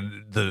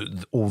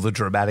fucking all the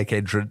dramatic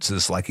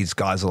entrances, like his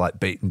guys are like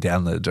beating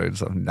down the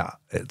dudes. Like, nah,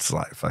 it's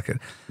like fucking.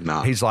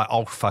 Nah. He's like,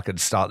 I'll fucking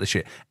start the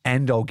shit,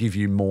 and I'll give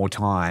you more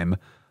time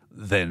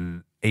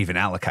than even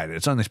allocated.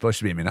 It's only supposed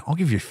to be a minute. I'll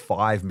give you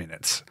 5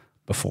 minutes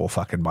before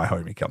fucking my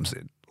homie comes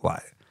in.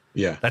 Like,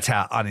 Yeah. that's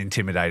how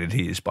unintimidated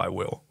he is by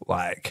Will.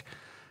 Like.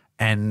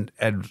 And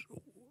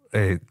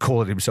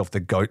calling himself the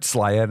Goat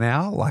Slayer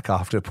now, like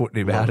after putting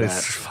him out,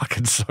 is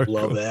fucking so Love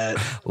cool.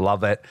 that.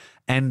 Love it.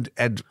 And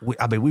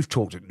we've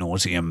talked at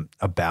nauseum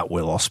about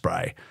Will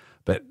Ospreay,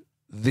 but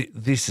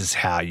this is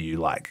how you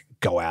like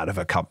go out of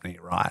a company,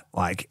 right?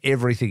 Like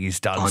everything he's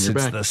done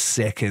since the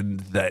second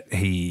that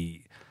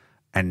he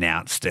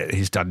announced it,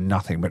 he's done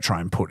nothing but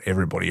try and put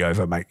everybody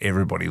over, make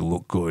everybody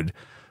look good.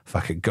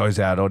 Fucking goes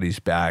out on his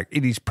back.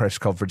 In his press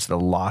conference, the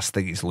last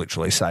thing he's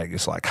literally saying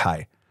is like,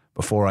 hey,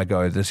 before I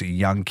go, there's a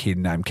young kid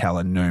named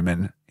Callum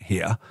Newman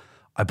here.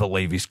 I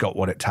believe he's got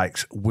what it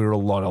takes. We're a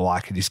lot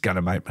alike and he's going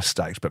to make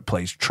mistakes, but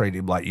please treat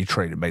him like you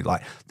treated me.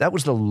 Like that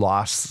was the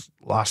last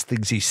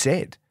things he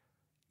said.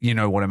 You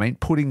know what I mean?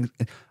 Putting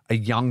a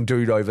young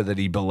dude over that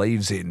he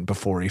believes in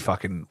before he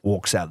fucking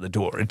walks out the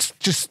door. It's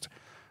just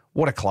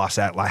what a class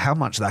act. Like how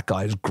much that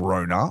guy has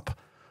grown up,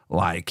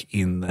 like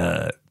in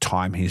the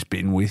time he's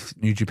been with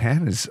New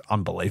Japan is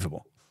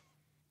unbelievable.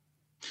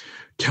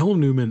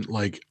 Callum Newman,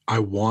 like, I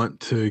want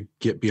to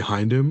get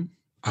behind him.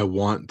 I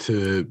want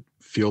to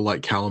feel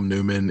like Callum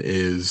Newman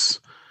is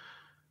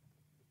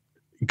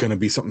going to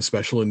be something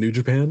special in New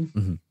Japan.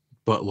 Mm-hmm.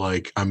 But,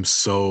 like, I'm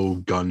so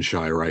gun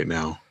shy right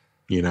now,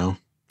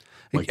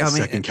 Like, the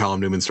second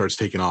Callum Newman starts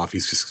taking off,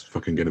 he's just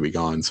fucking going to be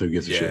gone. So who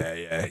gives a shit?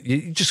 Yeah.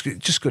 You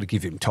just got to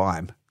give him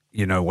time.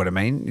 You know what I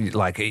mean?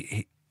 Like,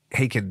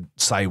 he can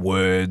say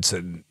words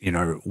and,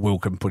 Will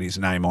can put his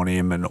name on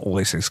him and all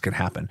these things can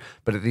happen.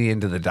 But at the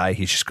end of the day,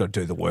 he's just got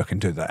to do the work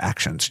and do the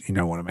actions. You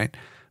know what I mean?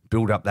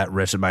 Build up that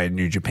resume in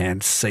New Japan,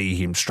 see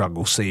him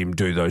struggle, see him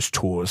do those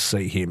tours,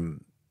 see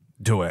him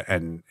do it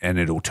and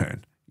it'll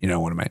turn. You know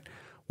what I mean?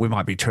 We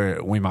might be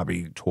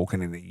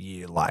talking in a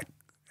year like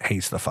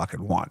he's the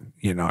fucking one,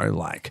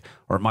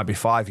 or it might be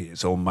 5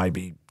 years or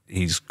maybe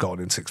he's gone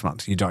in 6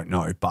 months. You don't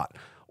know, but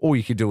all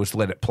you can do is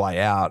let it play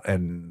out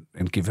and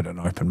give it an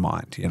open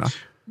mind,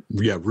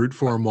 Yeah, root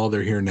for him while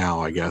they're here now,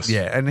 I guess.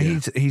 Yeah, and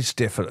he's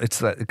definitely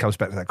it comes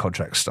back to that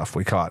contract stuff.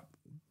 We can't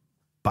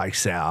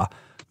base our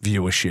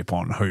viewership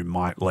on who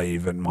might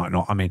leave and might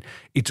not. I mean,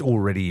 it's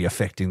already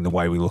affecting the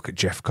way we look at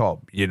Jeff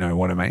Cobb. You know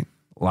what I mean?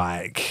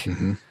 Like,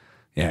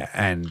 yeah,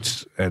 and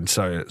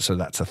so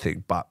that's a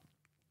thing. But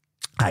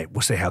hey,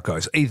 we'll see how it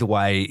goes. Either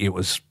way, it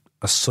was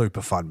a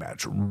super fun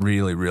match.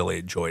 Really, really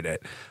enjoyed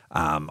it.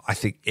 I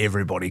think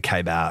everybody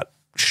came out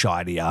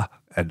shinier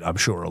and I'm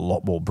sure a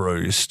lot more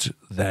bruised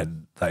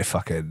than they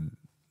fucking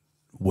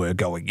were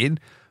going in.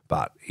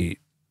 But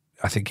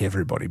I think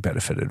everybody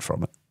benefited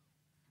from it.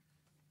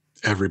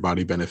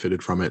 Everybody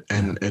benefited from it.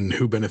 And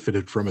who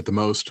benefited from it the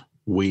most?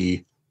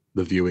 We,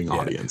 the viewing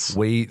audience.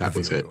 That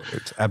was it.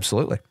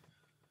 Absolutely.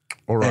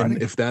 All right.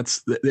 And if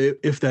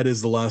that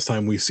is the last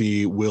time we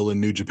see Will in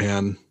New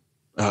Japan,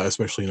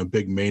 especially in a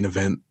big main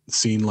event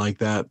scene like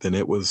that, then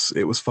it was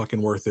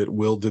fucking worth it.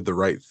 Will did the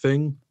right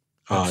thing.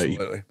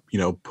 Absolutely.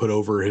 Put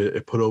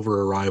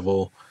over a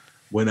rival,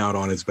 went out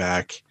on his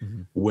back,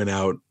 went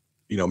out,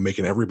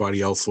 making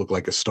everybody else look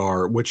like a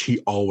star, which he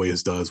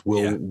always does.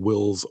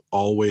 Will's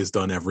always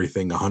done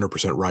everything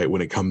 100% right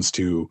when it comes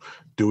to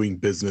doing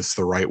business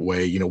the right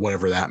way,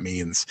 whatever that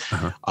means.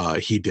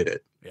 He did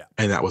it. Yeah.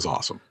 And that was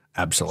awesome.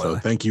 Absolutely. So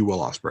thank you, Will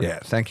Ospreay. Yeah,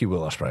 thank you, Will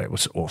Ospreay. It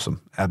was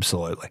awesome.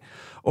 Absolutely.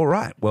 All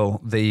right.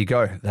 Well, there you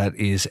go. That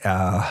is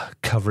our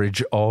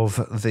coverage of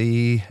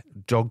the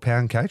Dog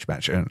Pound cage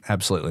match, and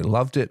absolutely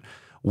loved it.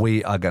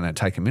 We are going to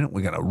take a minute.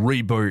 We're going to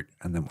reboot,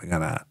 and then we're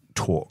going to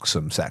talk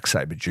some Zack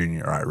Sabre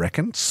Jr., I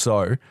reckon.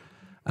 So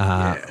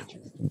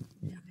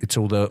it's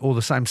all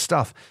the same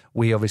stuff.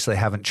 We obviously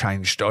haven't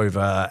changed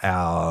over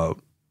our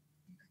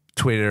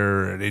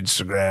Twitter and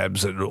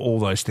Instagrams and all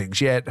those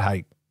things yet.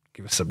 Hey,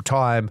 give us some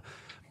time.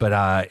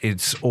 But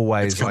it's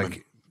always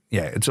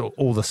it's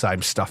all the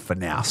same stuff for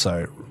now.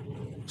 So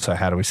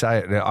how do we say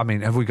it? I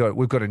mean,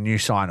 we've got a new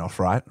sign off,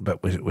 right?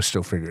 But we're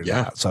still figuring it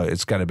out. So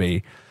it's going to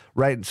be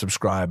rate and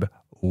subscribe,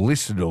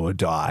 listen or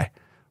die,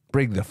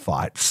 bring the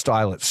fight,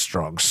 style it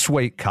strong,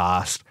 sweet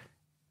cast,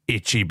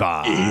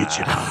 Ichiban.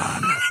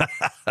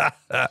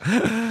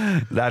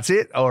 That's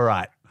it. All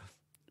right.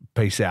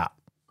 Peace out.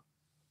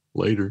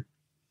 Later.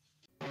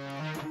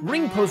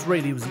 Ring Post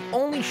Radio is the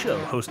only show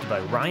hosted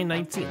by Ryan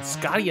Knightsey and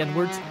Scotty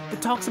Edwards that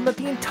talks about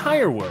the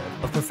entire world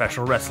of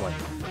professional wrestling.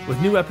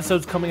 With new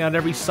episodes coming out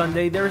every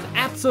Sunday, there is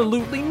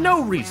absolutely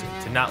no reason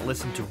to not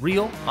listen to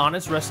real,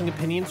 honest wrestling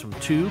opinions from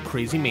two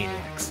crazy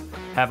maniacs.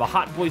 Have a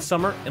hot boy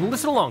summer and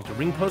listen along to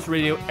Ring Post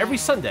Radio every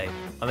Sunday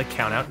on the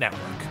Countout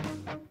Network.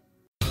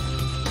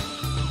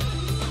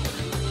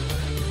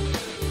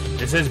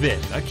 This has been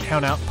a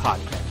Countout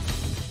Podcast.